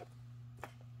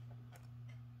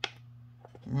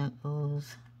 And that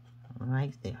goes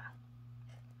right there.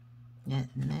 That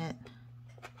and that.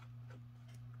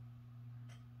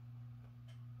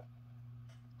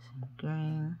 Some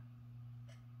green.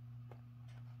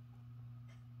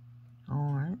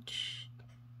 Orange.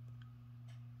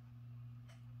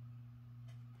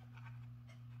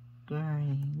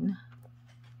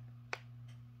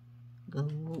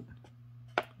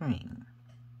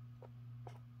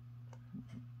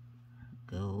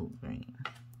 gold, green,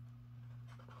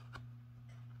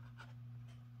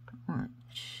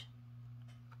 orange,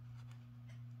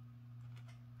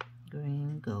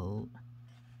 green, gold,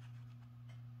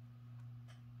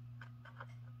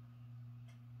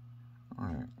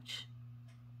 orange,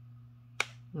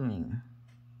 green,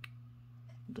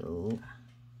 gold,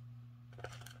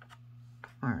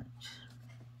 orange.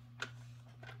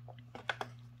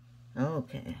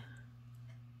 Okay.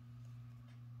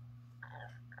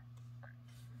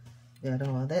 Got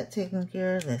all that taken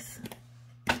care of. Let's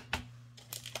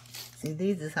see,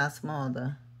 these is how small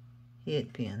the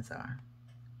head pins are.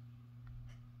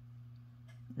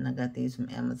 And I got these from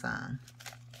Amazon.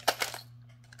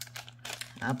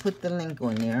 I'll put the link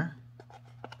on there.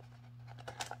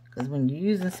 Because when you're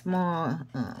using small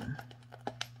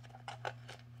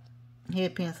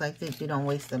head pins like this, you don't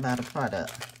waste a lot of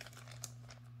product.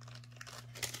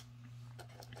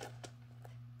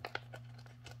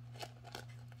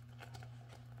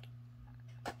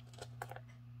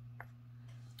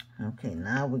 Okay,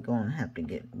 now we're going to have to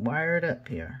get wired up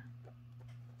here.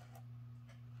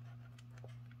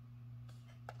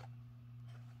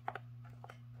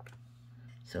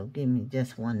 So give me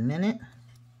just 1 minute.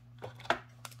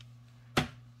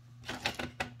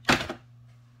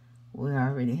 We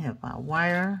already have our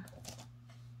wire.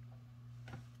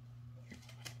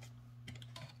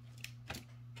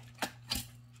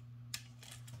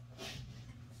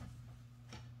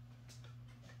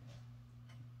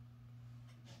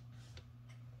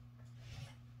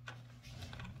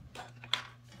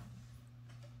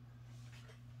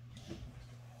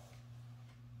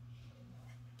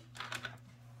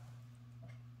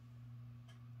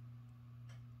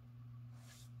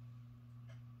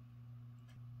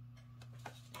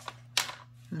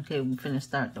 Okay, we're finna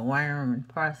start the wiring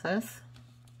process.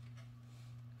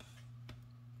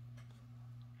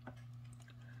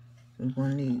 We're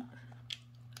gonna need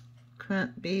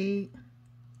crimp bead,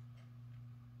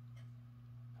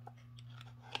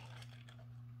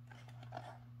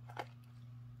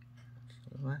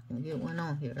 so if I can get one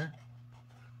on here.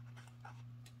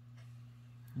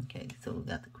 Okay, so we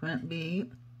got the crimp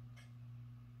bead.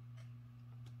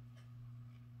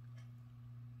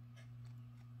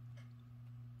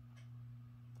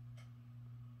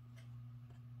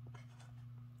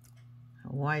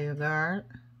 A wire guard.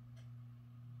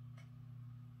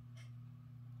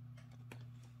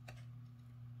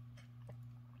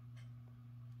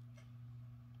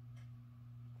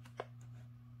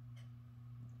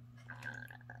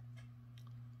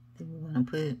 Then we're going to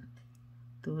put it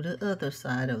through the other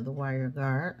side of the wire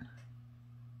guard.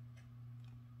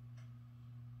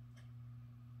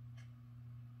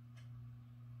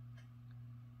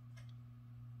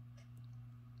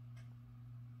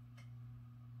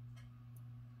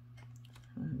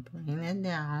 And bring it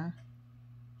down.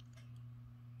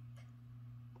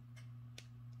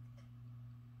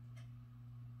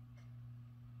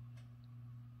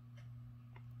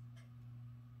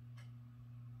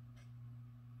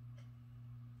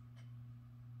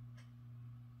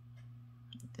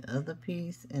 The other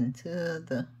piece into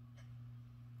the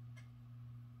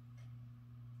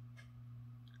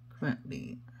crimp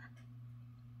bead.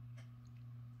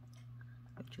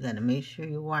 But you got to make sure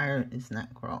your wire is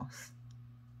not crossed.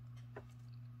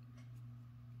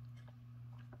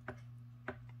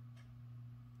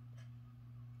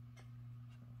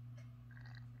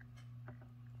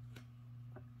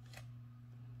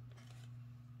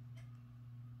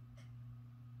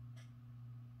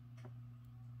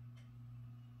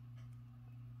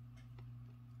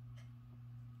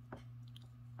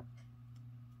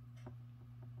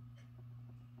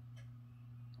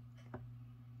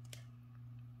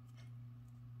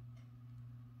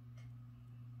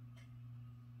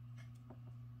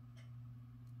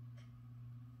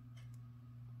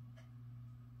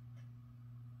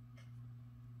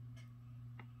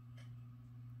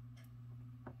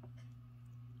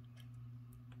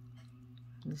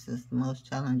 This is the most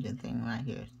challenging thing right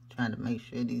here, trying to make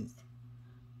sure these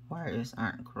wires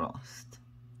aren't crossed.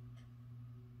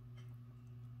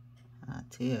 I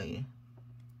tell you.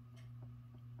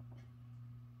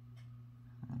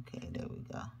 Okay, there we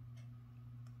go.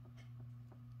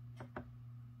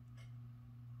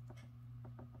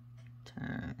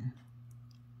 Turn.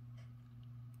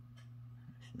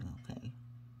 Okay.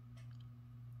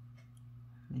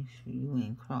 Make sure you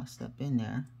ain't crossed up in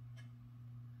there.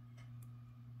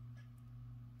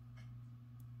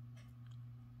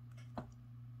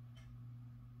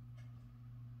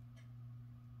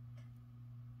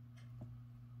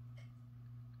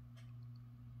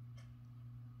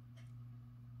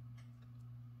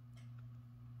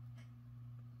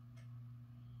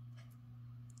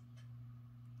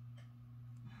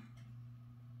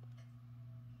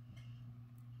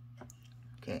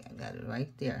 Okay, I got it right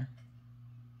there.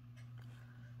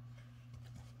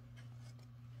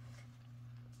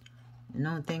 The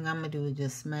only thing I'm going to do is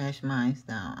just smash mine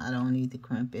down. I don't need to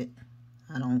crimp it.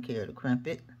 I don't care to crimp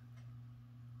it.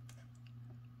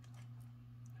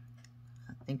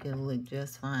 I think it'll look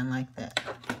just fine like that.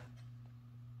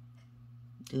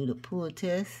 Do the pull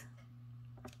test.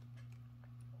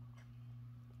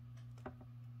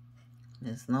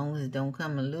 As long as it don't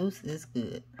come loose, it's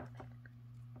good.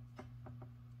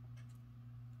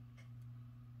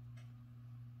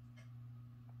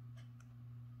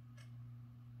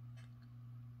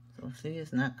 So see,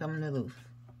 it's not coming loose.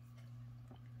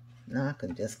 Now I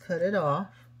can just cut it off.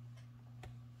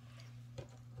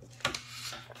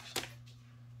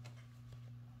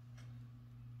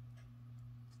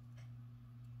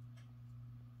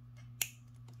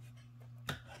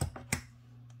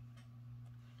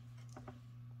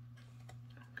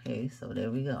 Okay, so there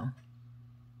we go.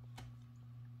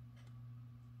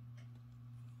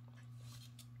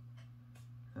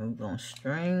 We're going to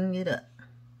string it up.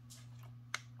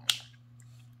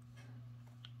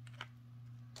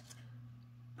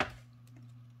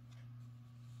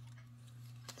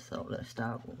 So let's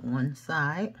start with one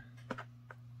side.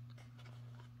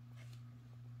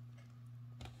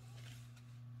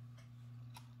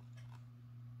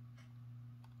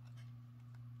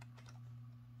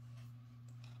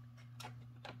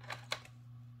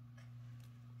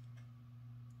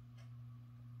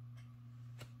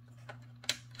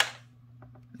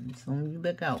 Zoom you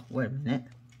back out for a minute.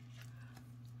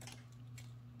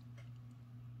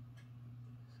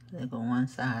 So there go one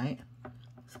side.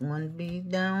 It's one bead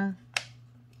down.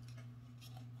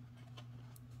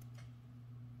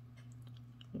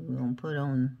 We're gonna put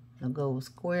on the gold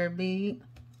square bead.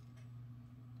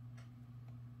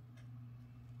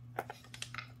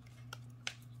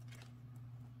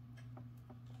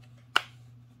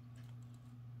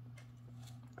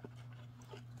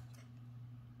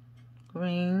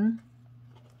 Green,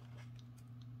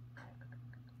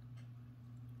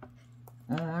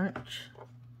 orange,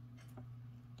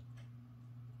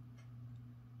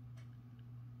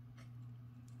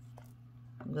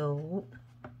 gold,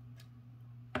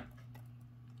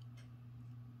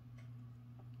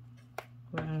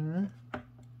 green,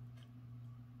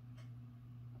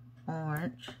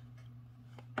 orange,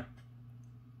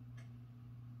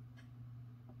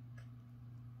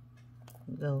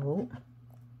 gold,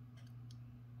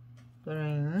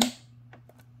 green,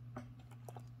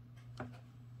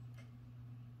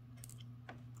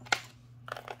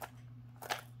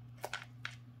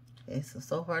 okay,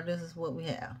 so far this is what we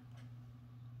have.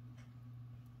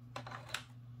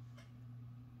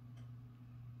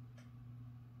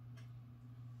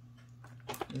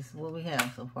 This is what we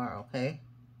have so far, okay?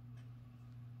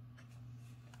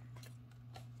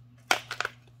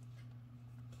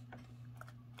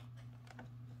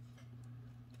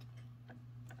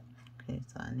 Okay,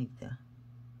 so I need the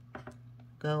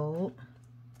gold,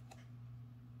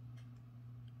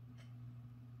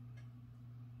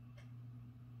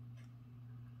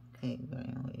 okay,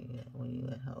 green, where you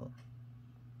at, hold.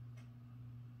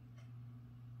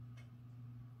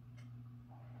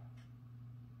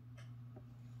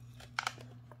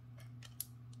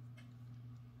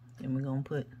 Then we're gonna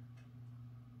put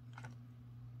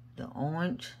the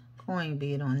orange coin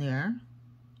bead on there,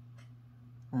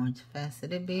 orange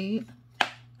faceted bead,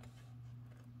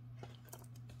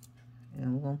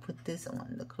 and we're gonna put this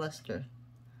on the cluster,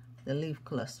 the leaf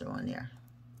cluster on there.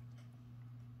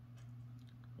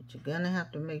 But you're gonna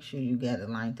have to make sure you got it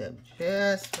lined up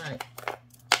just right,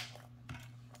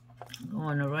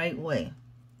 going the right way,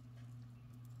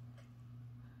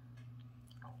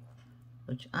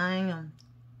 which I am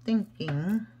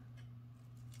thinking.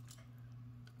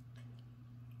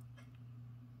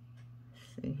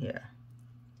 See here.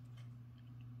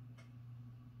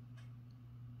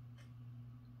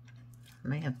 I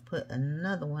may have put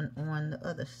another one on the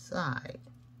other side.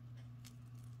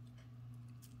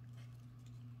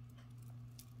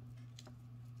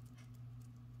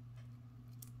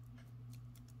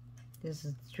 This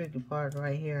is the tricky part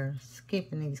right here,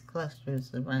 skipping these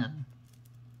clusters around.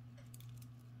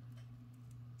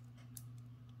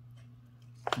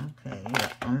 Okay, yeah,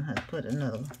 I'm gonna have to put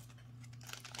another one.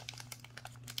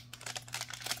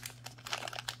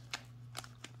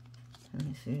 Let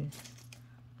me see.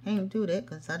 Can't do that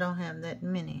because I don't have that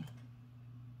many.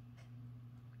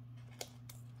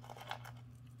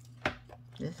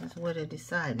 This is where the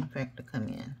deciding factor come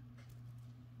in.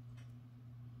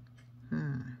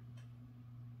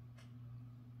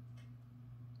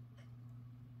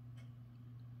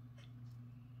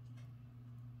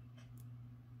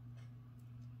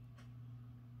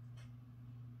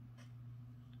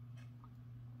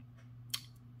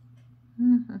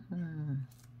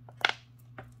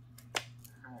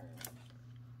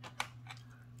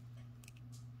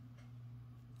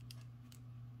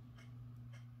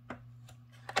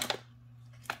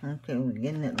 Okay, we're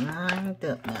getting it lined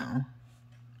up now.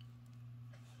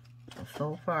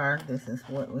 So far, this is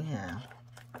what we have.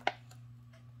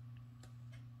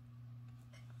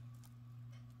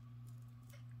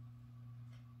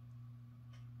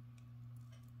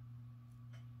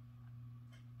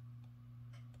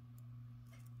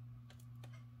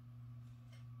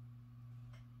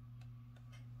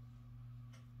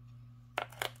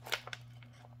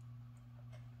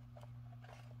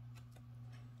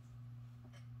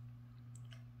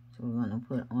 So we're going to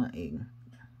put on a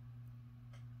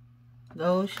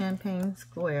gold champagne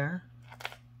square.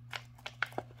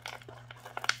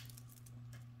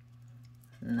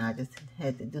 And I just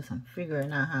had to do some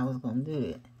figuring out how I was going to do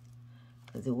it,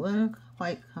 because it wasn't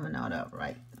quite coming out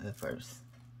right at first.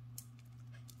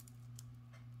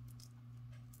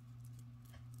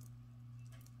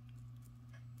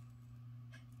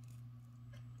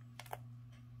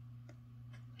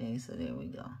 Okay, so there we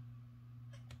go.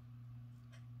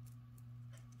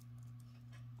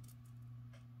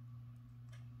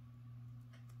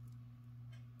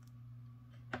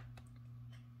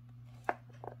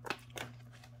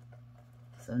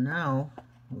 So now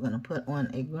we're going to put on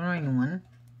a green one.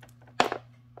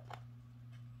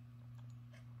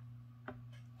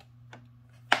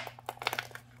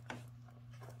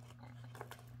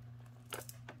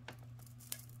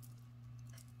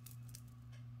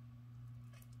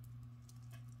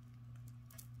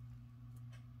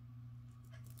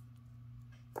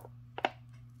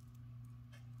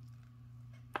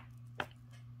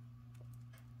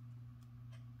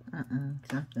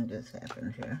 Something just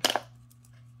happened here.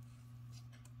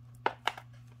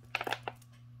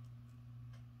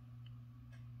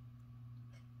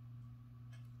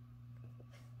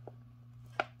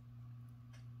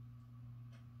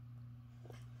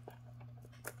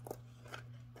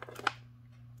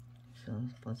 So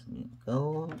it's supposed to be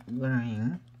gold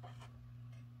green.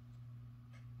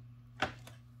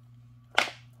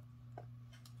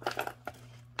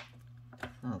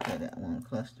 Okay, that one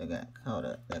cluster got caught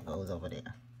up. That goes over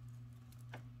there.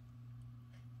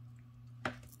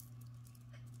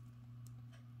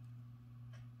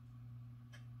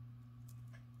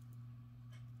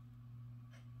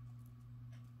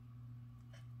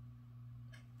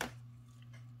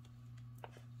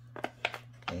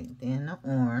 Okay, then the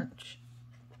orange.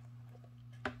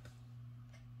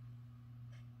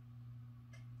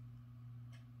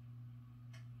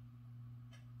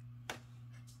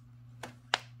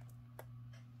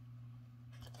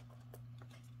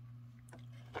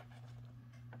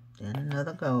 Then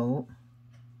another gold.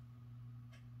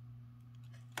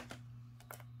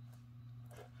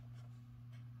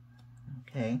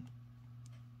 Okay.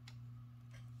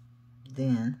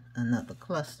 Then another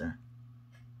cluster.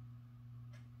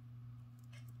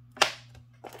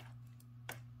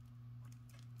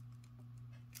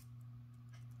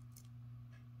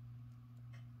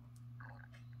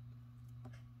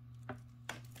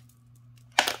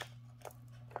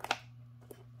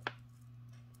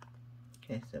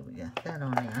 Okay, so we got that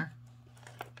on there.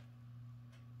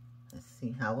 Let's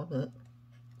see how it looks.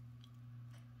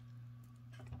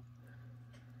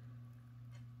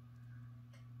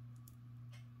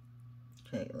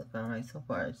 Okay, look all right so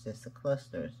far. It's just the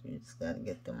clusters. You just got to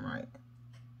get them right.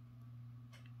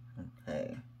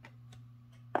 Okay.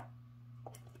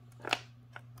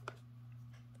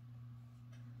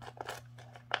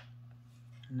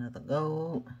 Another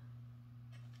gold.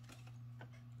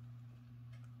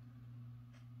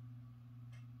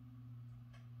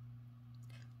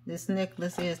 This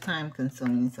necklace is time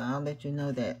consuming, so I'll let you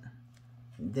know that.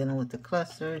 Dealing with the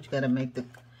clusters, you got to make the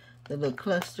little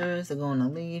clusters that go on the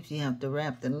leaves. You have to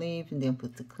wrap the leaves and then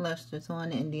put the clusters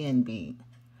on it and then bead.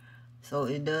 So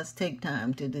it does take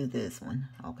time to do this one,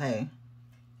 okay?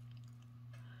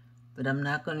 But I'm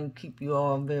not going to keep you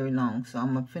all very long, so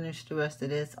I'm going to finish the rest of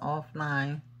this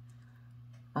offline,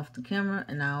 off the camera,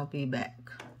 and I'll be back.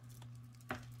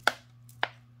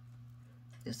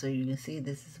 Just so you can see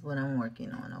this is what I'm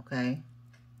working on, okay?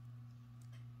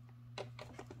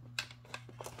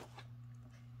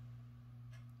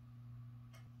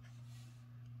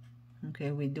 Okay,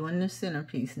 we're doing the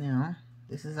centerpiece now.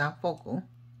 This is our focal.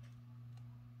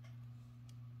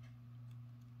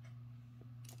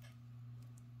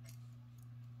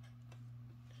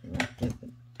 So you have to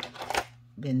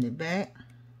bend it back.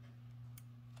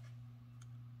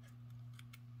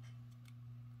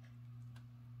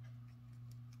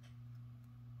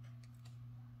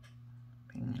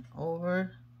 Bring it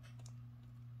over.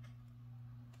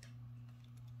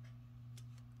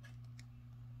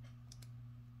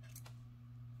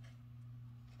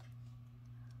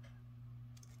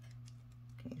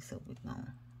 Okay, so we're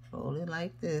gonna roll it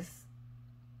like this.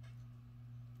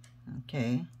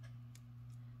 Okay,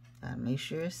 gotta make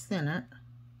sure it's centered.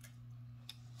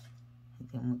 And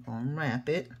then we're gonna wrap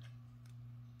it.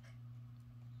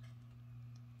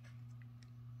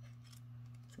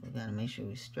 So we gotta make sure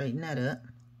we straighten that up.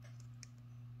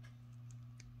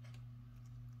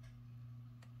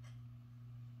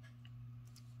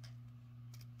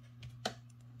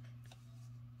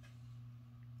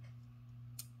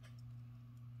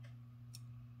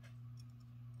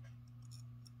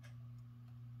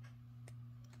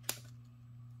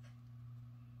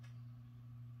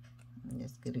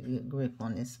 Let's get a good grip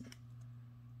on this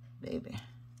baby.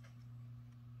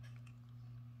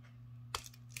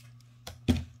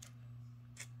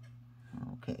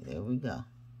 Okay, there we go.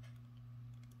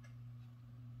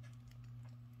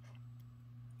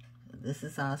 So this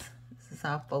is our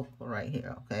focal right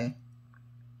here, okay?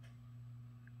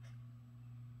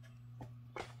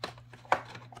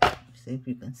 See if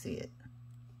you can see it.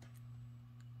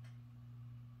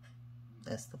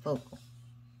 That's the focal.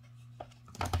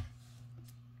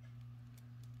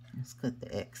 Let's cut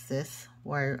the excess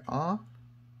wire off.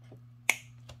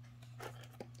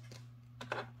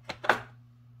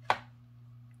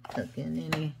 Tuck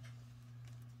in any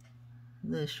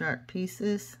little sharp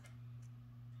pieces.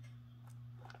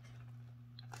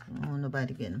 So I don't want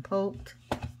nobody getting poked.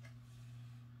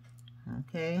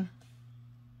 Okay.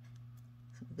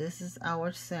 So this is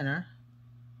our center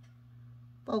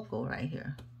focal right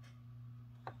here.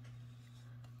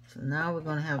 So now we're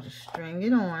going to have to string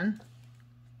it on.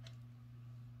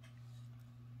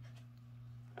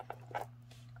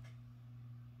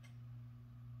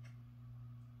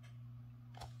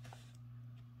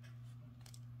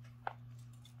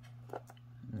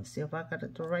 Let's see if I got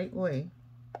it the right way.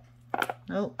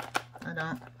 Nope, I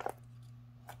don't.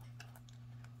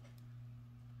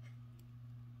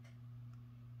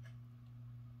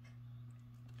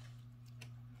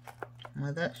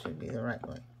 Well, that should be the right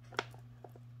way.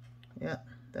 Yep,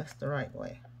 that's the right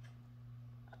way.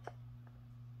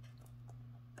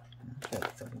 Okay,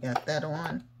 so we got that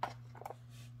on.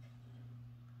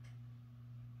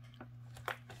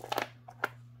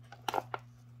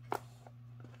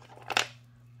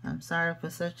 I'm sorry for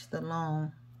such the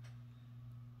long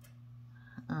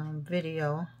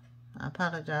video. I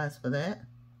apologize for that.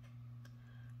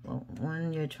 Well,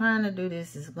 when you're trying to do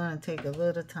this, it's going to take a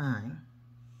little time.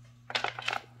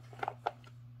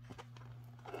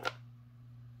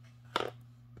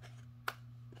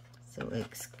 So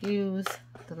excuse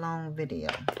the long video.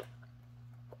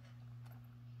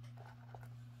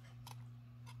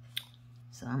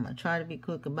 So I'm going to try to be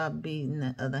quick about beating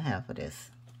the other half of this.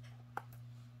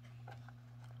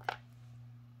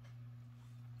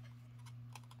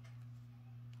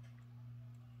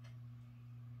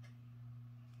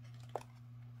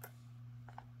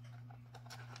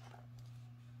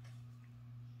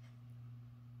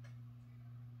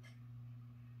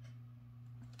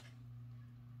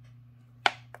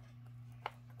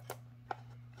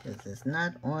 Because it's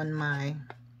not on my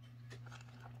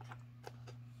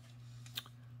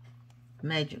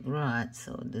magic rod,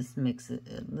 so this makes it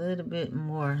a little bit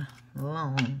more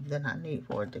long than I need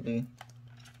for it to be.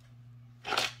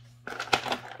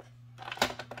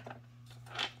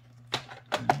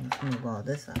 Let's move all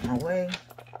this out of my way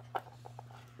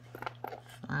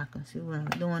so I can see what I'm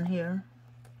doing here.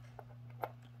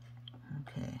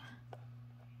 Okay.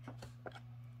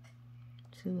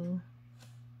 2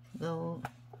 gold.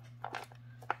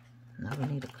 Now we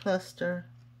need a cluster.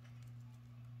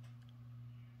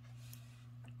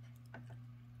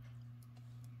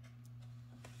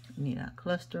 We need our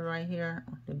cluster right here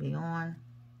to be on.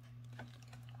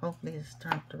 Hopefully it's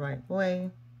turned the right way.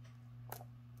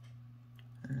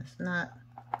 And it's not.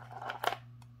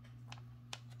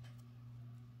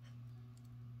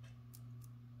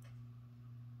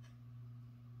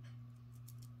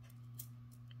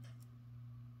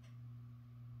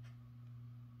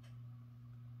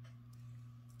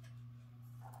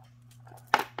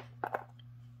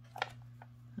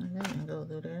 And then go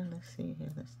through there. Let's see here.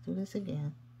 Let's do this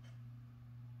again.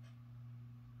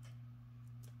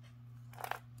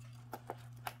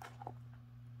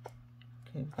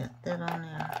 Okay, we got that on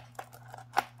there.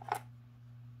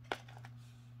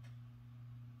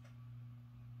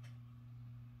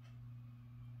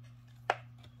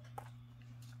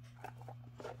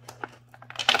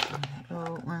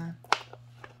 Gold one.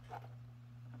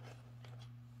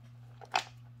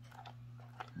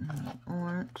 And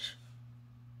orange.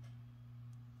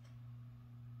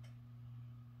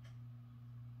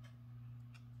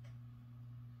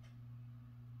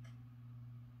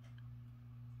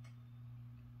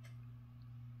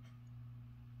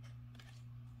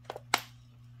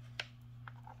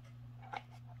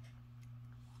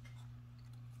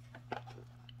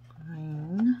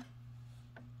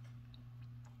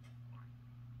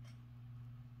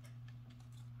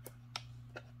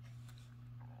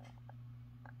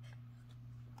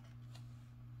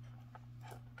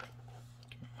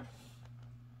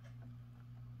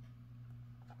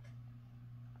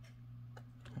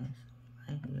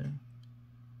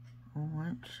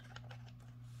 orange.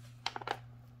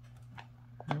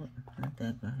 Nope, not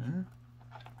that green.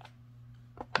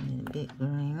 Need a big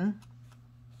green.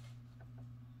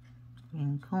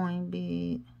 Green coin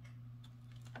bead.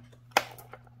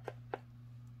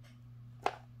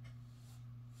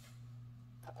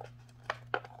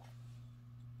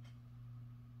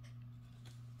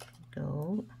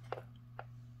 Gold.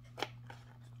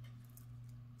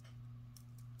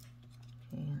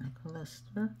 Okay, and a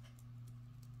cluster.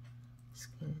 Let's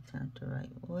get it turned the right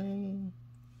way.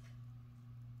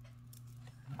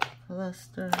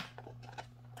 Cluster.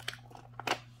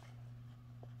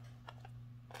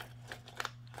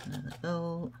 Another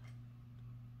gold.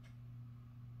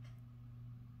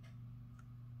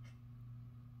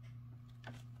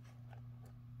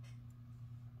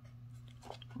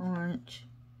 Orange.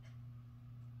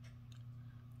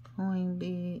 Coin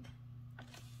bead.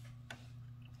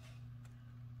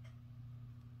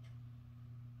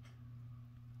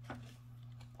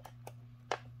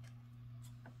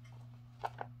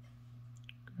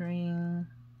 Green.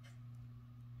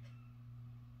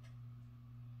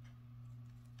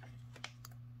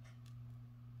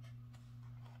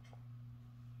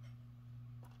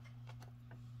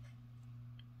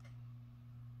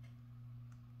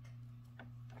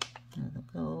 Another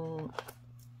gold.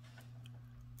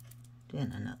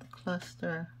 Then another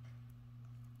cluster.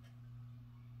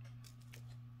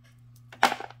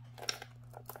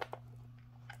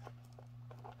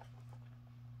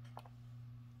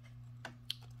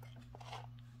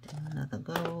 Then another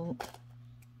gold.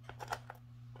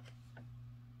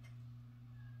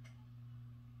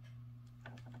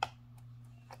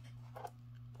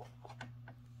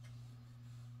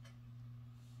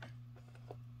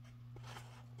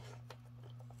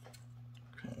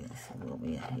 Okay, let's see where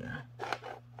we at here.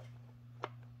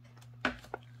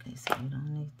 Okay, so we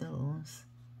don't need those.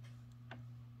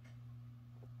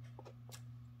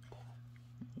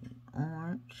 Need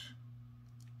orange.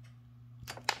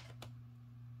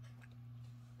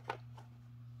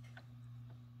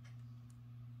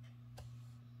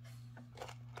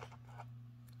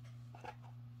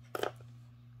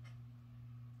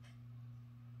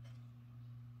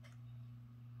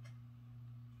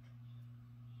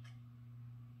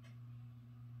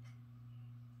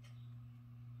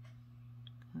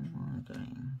 Come on,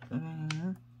 green,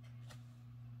 green.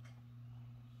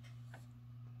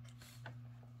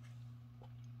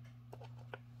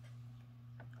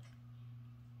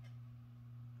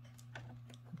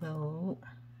 Gold.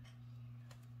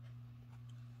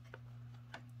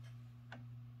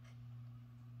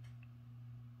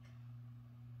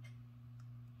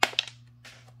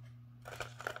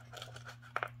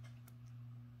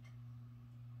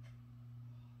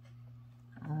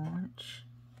 Orange.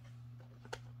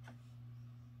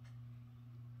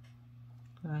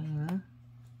 Green.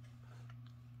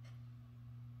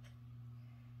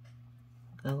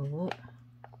 Gold.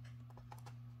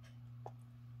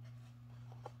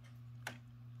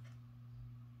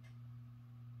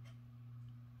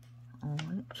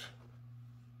 Orange.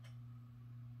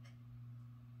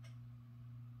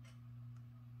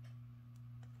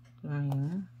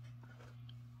 Green.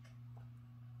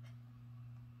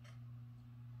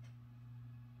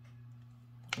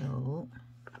 Gold.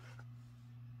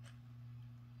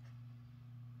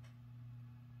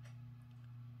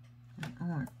 And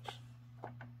orange.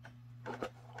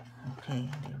 Okay,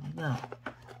 there we go.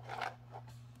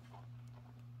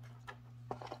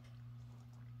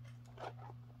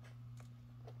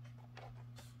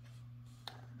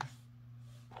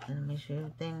 And make sure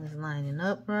everything is lining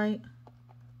up right.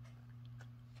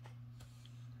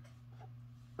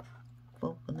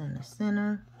 Focal in the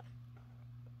center.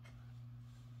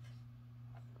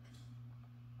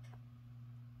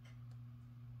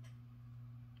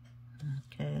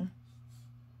 Okay.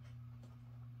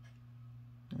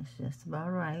 That's just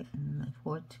about right. And like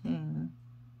 14.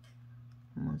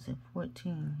 Almost at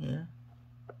 14 here.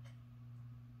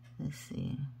 Let's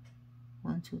see.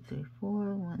 1, 2, 3,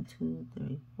 4. 1, 2,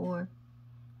 3, 4.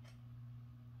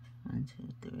 1,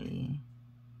 2, 3.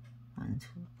 1,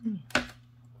 2, 3.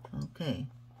 Okay.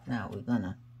 Now we're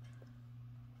gonna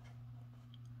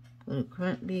put a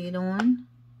crimp bead on.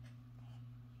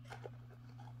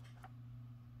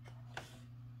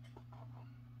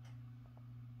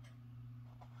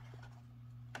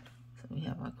 So we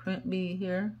have our crimp bead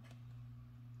here.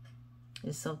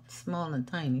 It's so small and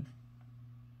tiny.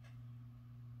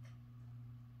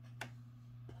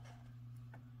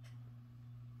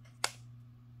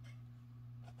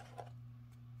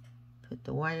 Put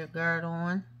the wire guard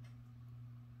on.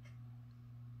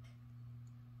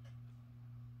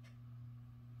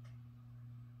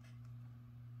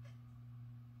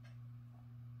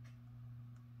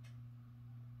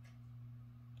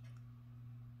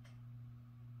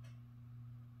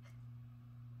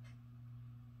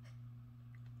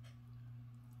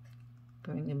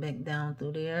 Bring it back down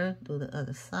through there, through the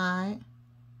other side.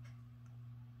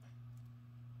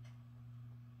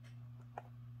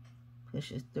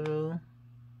 Push it through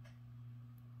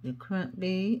your crimp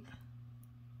bead.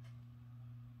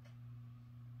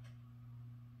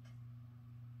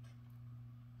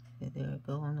 Okay, there we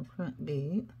go on the crimp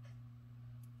bead.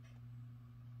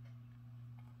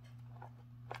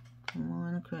 Come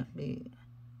on, crimp bead.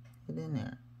 Get in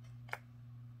there.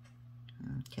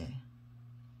 Okay.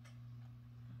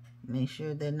 Make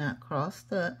sure they're not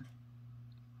crossed up.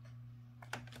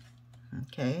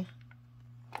 Okay.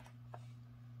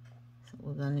 So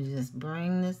we're going to just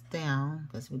bring this down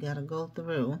because we got to go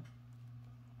through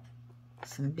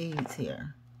some beads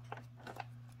here.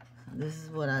 So this is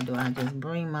what I do. I just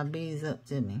bring my beads up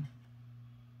to me.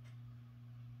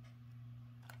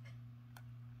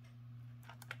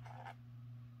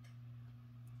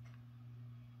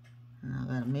 And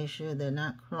I got to make sure they're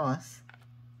not crossed.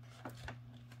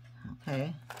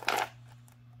 Okay.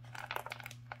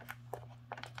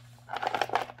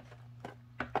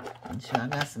 Make sure I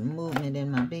got some movement in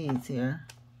my beads here.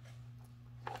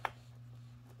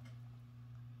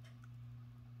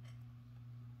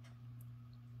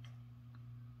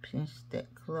 Pinch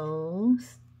that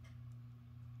close.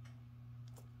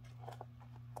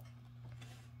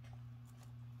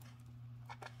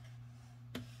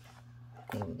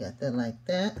 Okay, we got that like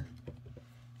that.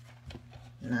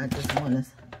 And I just want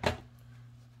to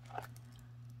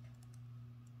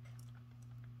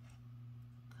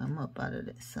come up out of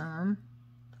that some.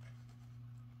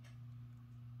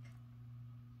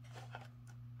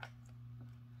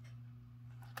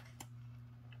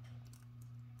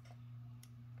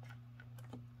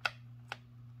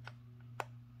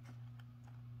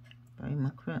 Bring my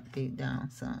crimp bead down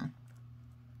some.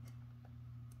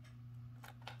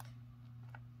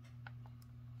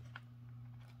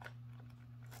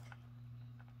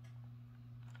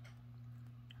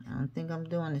 I don't think I'm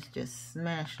doing is just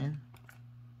smashing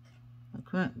a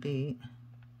crimp bead.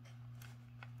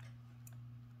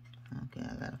 Okay,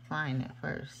 I gotta find it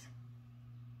first.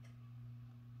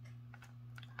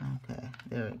 Okay,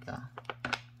 there we go.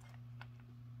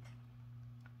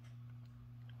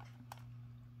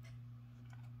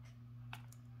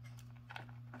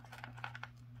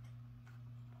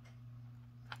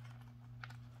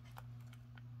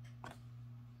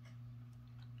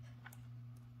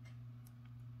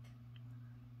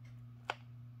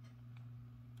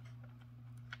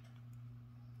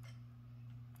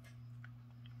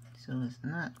 So it's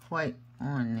not quite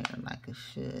on there like it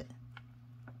should.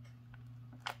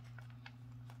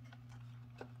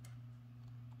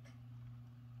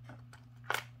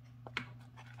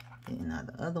 Okay, now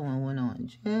the other one went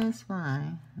on just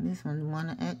fine. This one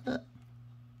want to act up.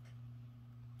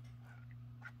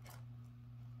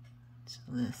 So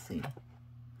let's see.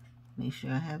 Make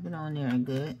sure I have it on there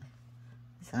good,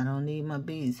 so I don't need my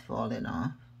beads falling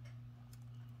off.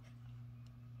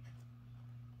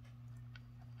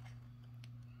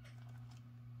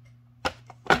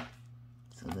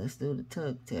 So let's do the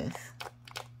tug test.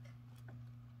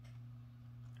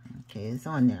 Okay, it's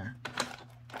on there.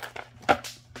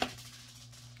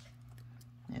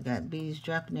 I got beads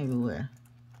dropping everywhere.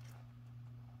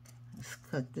 Let's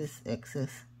cut this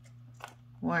excess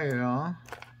wire off.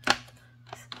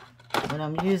 What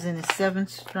I'm using is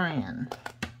 7-strand.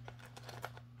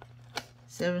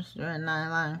 7-strand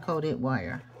nylon coated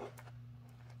wire.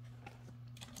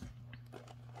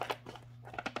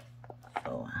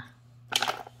 So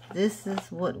this is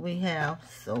what we have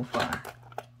so far.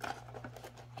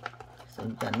 So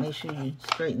you gotta make sure you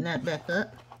straighten that back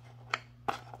up.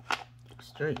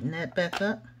 Straighten that back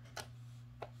up.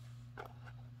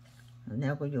 And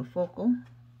there go your focal.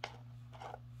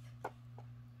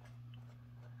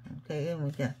 Okay, and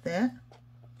we got that.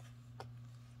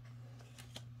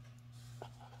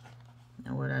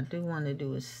 Now what I do want to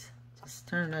do is just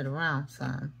turn that around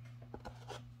some.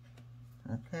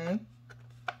 Okay.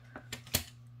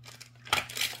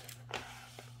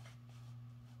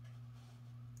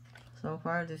 So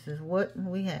far, this is what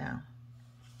we have.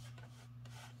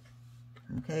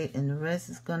 Okay, and the rest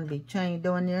is going to be chained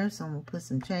on there, so I'm going to put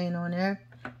some chain on there,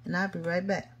 and I'll be right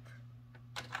back.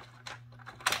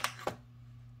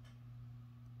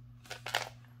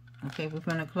 Okay, we're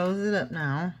going to close it up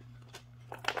now.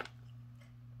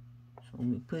 So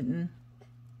we're putting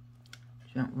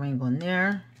jump ring on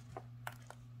there.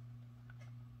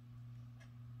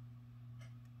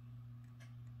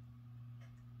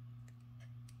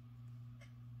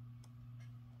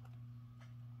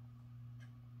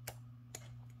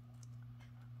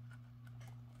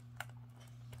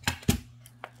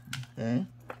 Okay,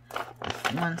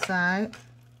 that's one side.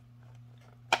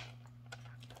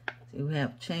 See, we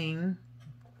have chain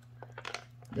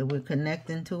that we're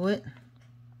connecting to it.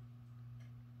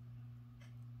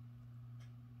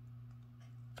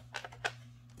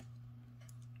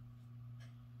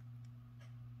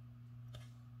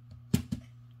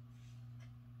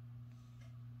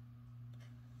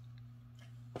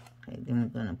 Okay, then we're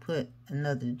going to put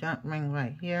another jump ring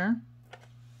right here.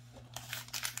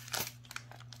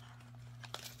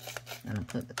 I'm going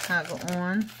to put the toggle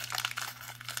on.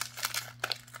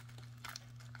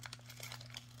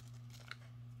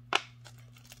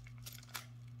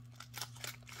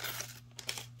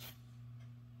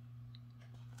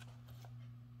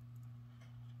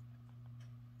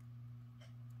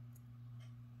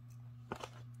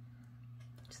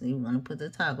 See, we're going to put the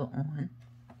toggle on.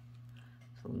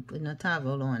 So we're putting the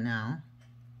toggle on now.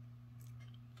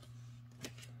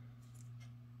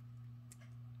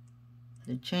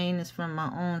 The chain is from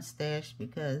my own stash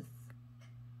because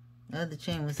the other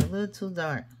chain was a little too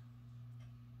dark.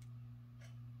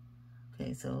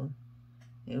 Okay, so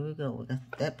here we go. We got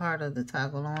that part of the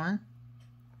toggle on.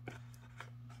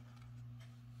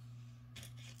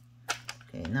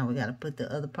 Okay, now we got to put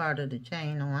the other part of the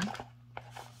chain on.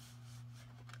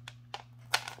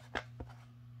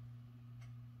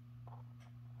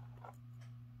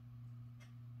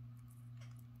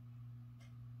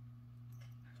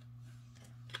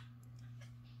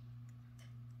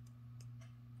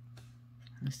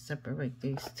 Let's separate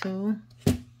these two.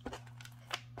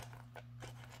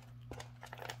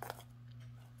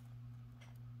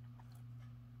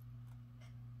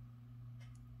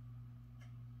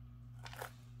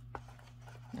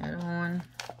 That on.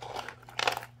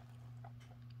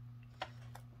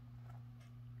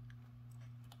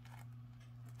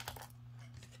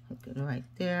 Hook it right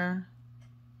there.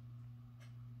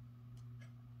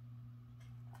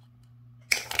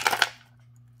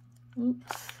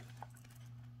 Oops.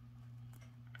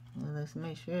 Well, let's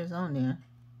make sure it's on there.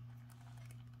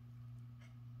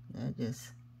 That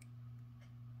just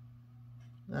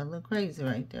got a little crazy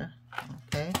right there.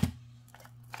 Okay.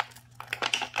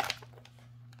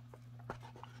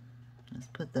 Let's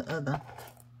put the other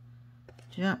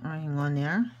jump ring on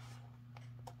there.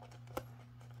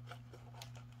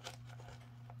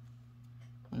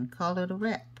 And call it a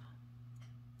wrap.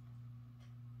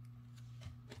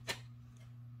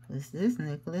 This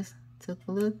necklace took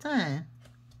a little time.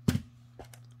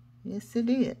 Yes, it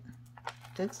did.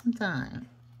 Took some time.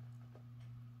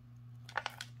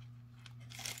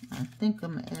 I think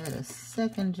I'm going to add a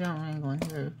second jump ring on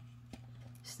here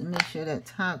just to make sure that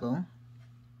toggle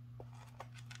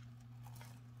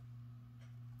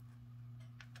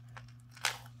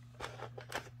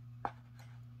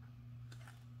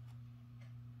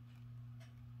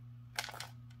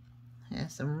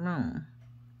has some room.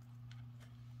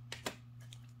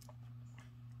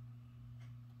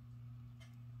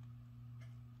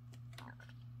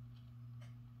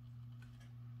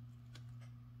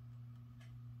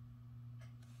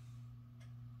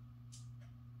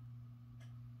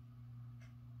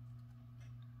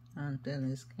 I'm telling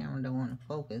this camera don't want to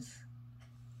focus.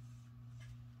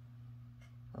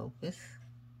 Focus.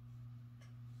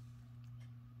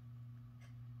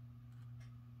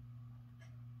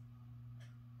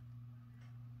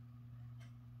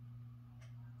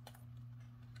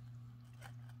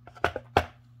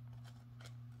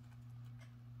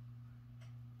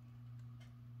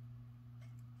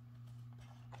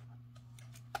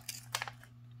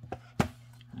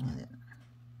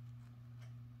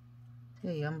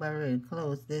 Tell you, I'm about ready to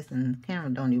close this and the camera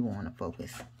don't even want to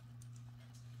focus.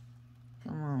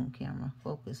 Come on, camera,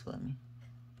 focus for me.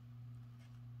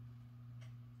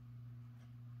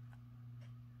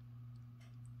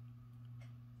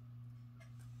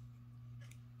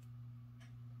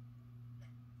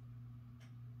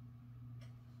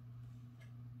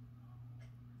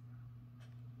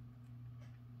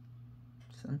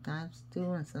 Sometimes it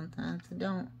do and sometimes it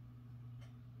don't.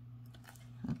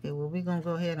 Okay, well, we're going to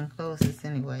go ahead and close this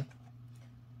anyway.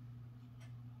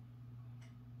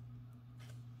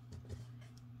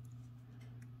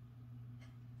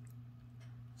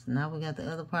 So now we got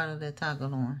the other part of that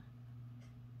toggle on.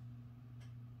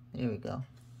 There we go.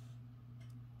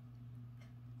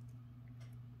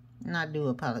 And I do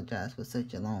apologize for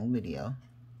such a long video.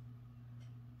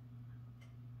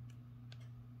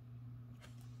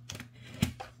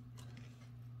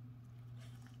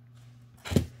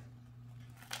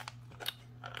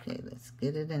 Okay, let's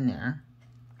get it in there.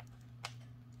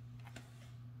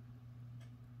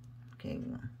 Okay,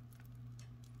 we'll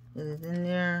put it in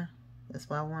there. That's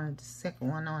why I wanted the second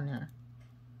one on there.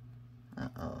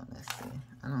 Uh-oh, let's see.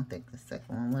 I don't think the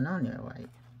second one went on there right.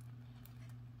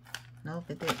 Nope,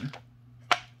 it didn't.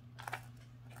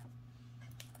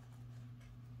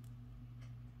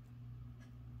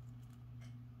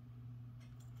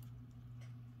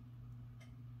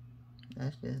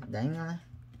 That's just dangling.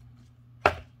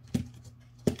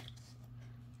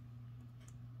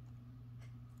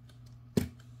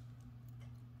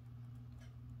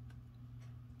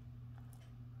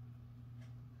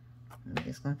 I'm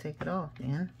just going to take it off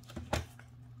then.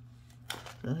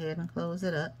 Go ahead and close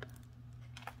it up.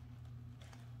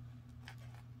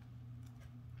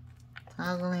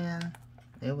 Toggle in.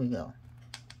 There we go.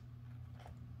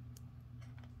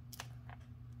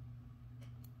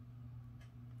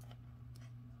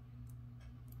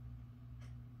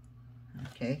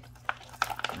 Okay.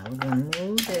 Now we're going to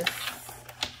move this.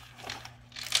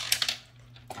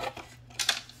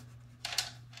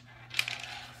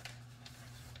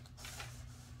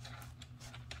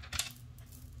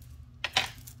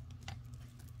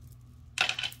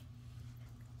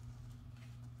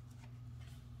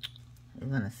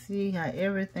 We're going to see how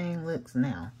everything looks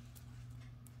now.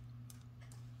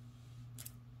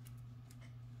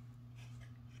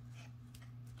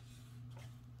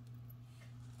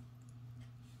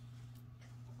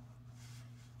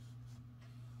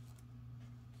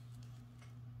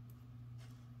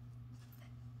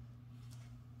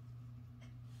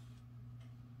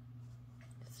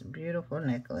 It's a beautiful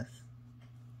necklace.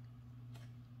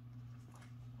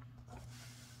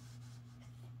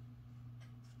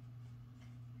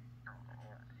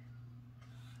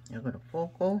 You're going to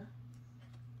focal.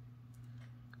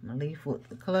 I'm going to leave with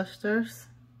the clusters.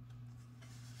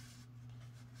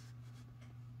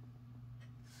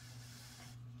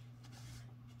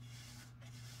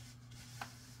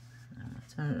 I'm going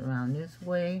to turn it around this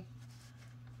way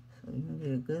so you can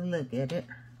get a good look at it.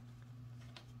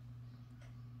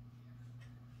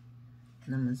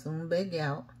 And I'm going to zoom back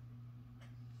out.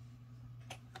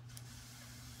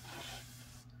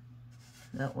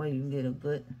 That way you get a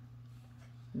good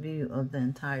view of the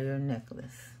entire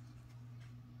necklace.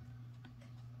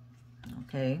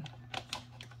 Okay.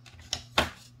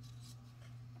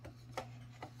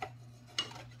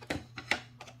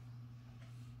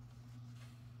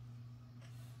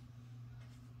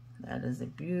 That is a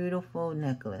beautiful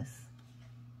necklace.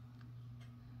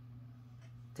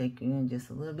 Take you in just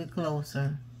a little bit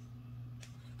closer.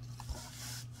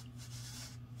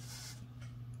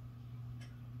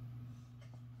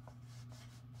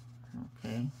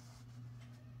 Okay.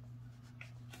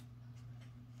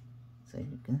 So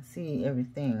you can see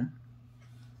everything.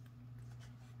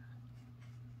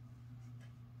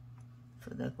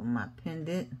 So that's my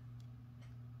pendant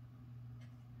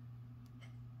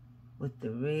with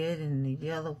the red and the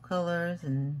yellow colors,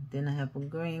 and then I have a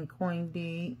green coin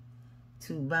bead,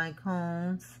 2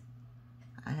 bicones.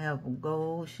 I have a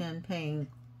gold champagne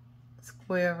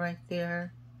square right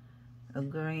there, a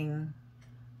green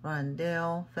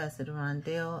rondelle, faceted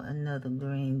rondelle, another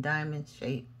green diamond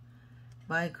shaped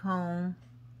bicone,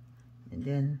 and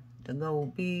then the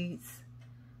gold beads,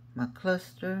 my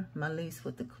cluster, my lace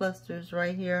with the clusters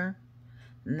right here,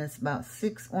 and that's about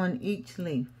 6 on each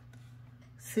leaf,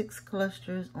 6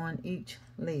 clusters on each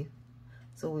leaf.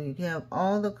 So we have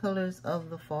all the colors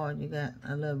of the fall. You got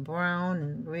a little brown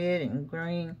and red and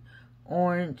green,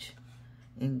 orange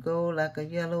and gold, like a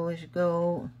yellowish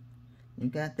gold. You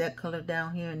got that color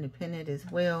down here in the pendant as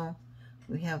well.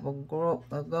 We have a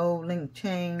gold link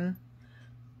chain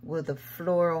with a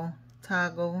floral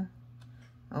toggle.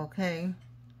 Okay.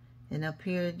 And up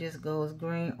here it just goes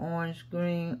green, orange,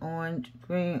 green, orange,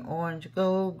 green, orange,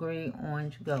 gold, green,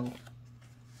 orange, gold.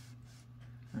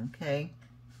 Okay.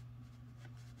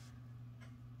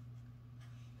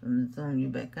 So I'm going to zoom you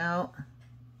back out.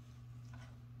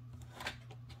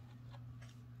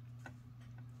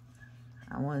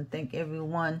 I want to thank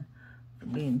everyone for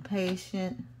being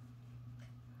patient.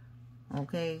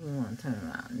 Okay, we want to turn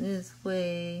around this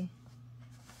way.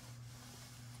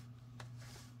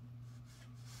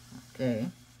 Okay.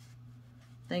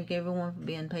 Thank everyone for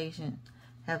being patient.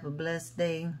 Have a blessed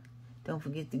day. Don't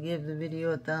forget to give the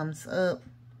video a thumbs up.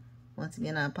 Once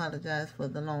again, I apologize for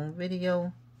the long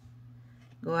video.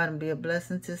 Go out and be a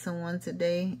blessing to someone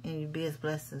today, and you be as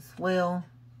blessed as well.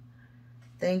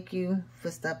 Thank you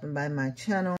for stopping by my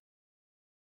channel.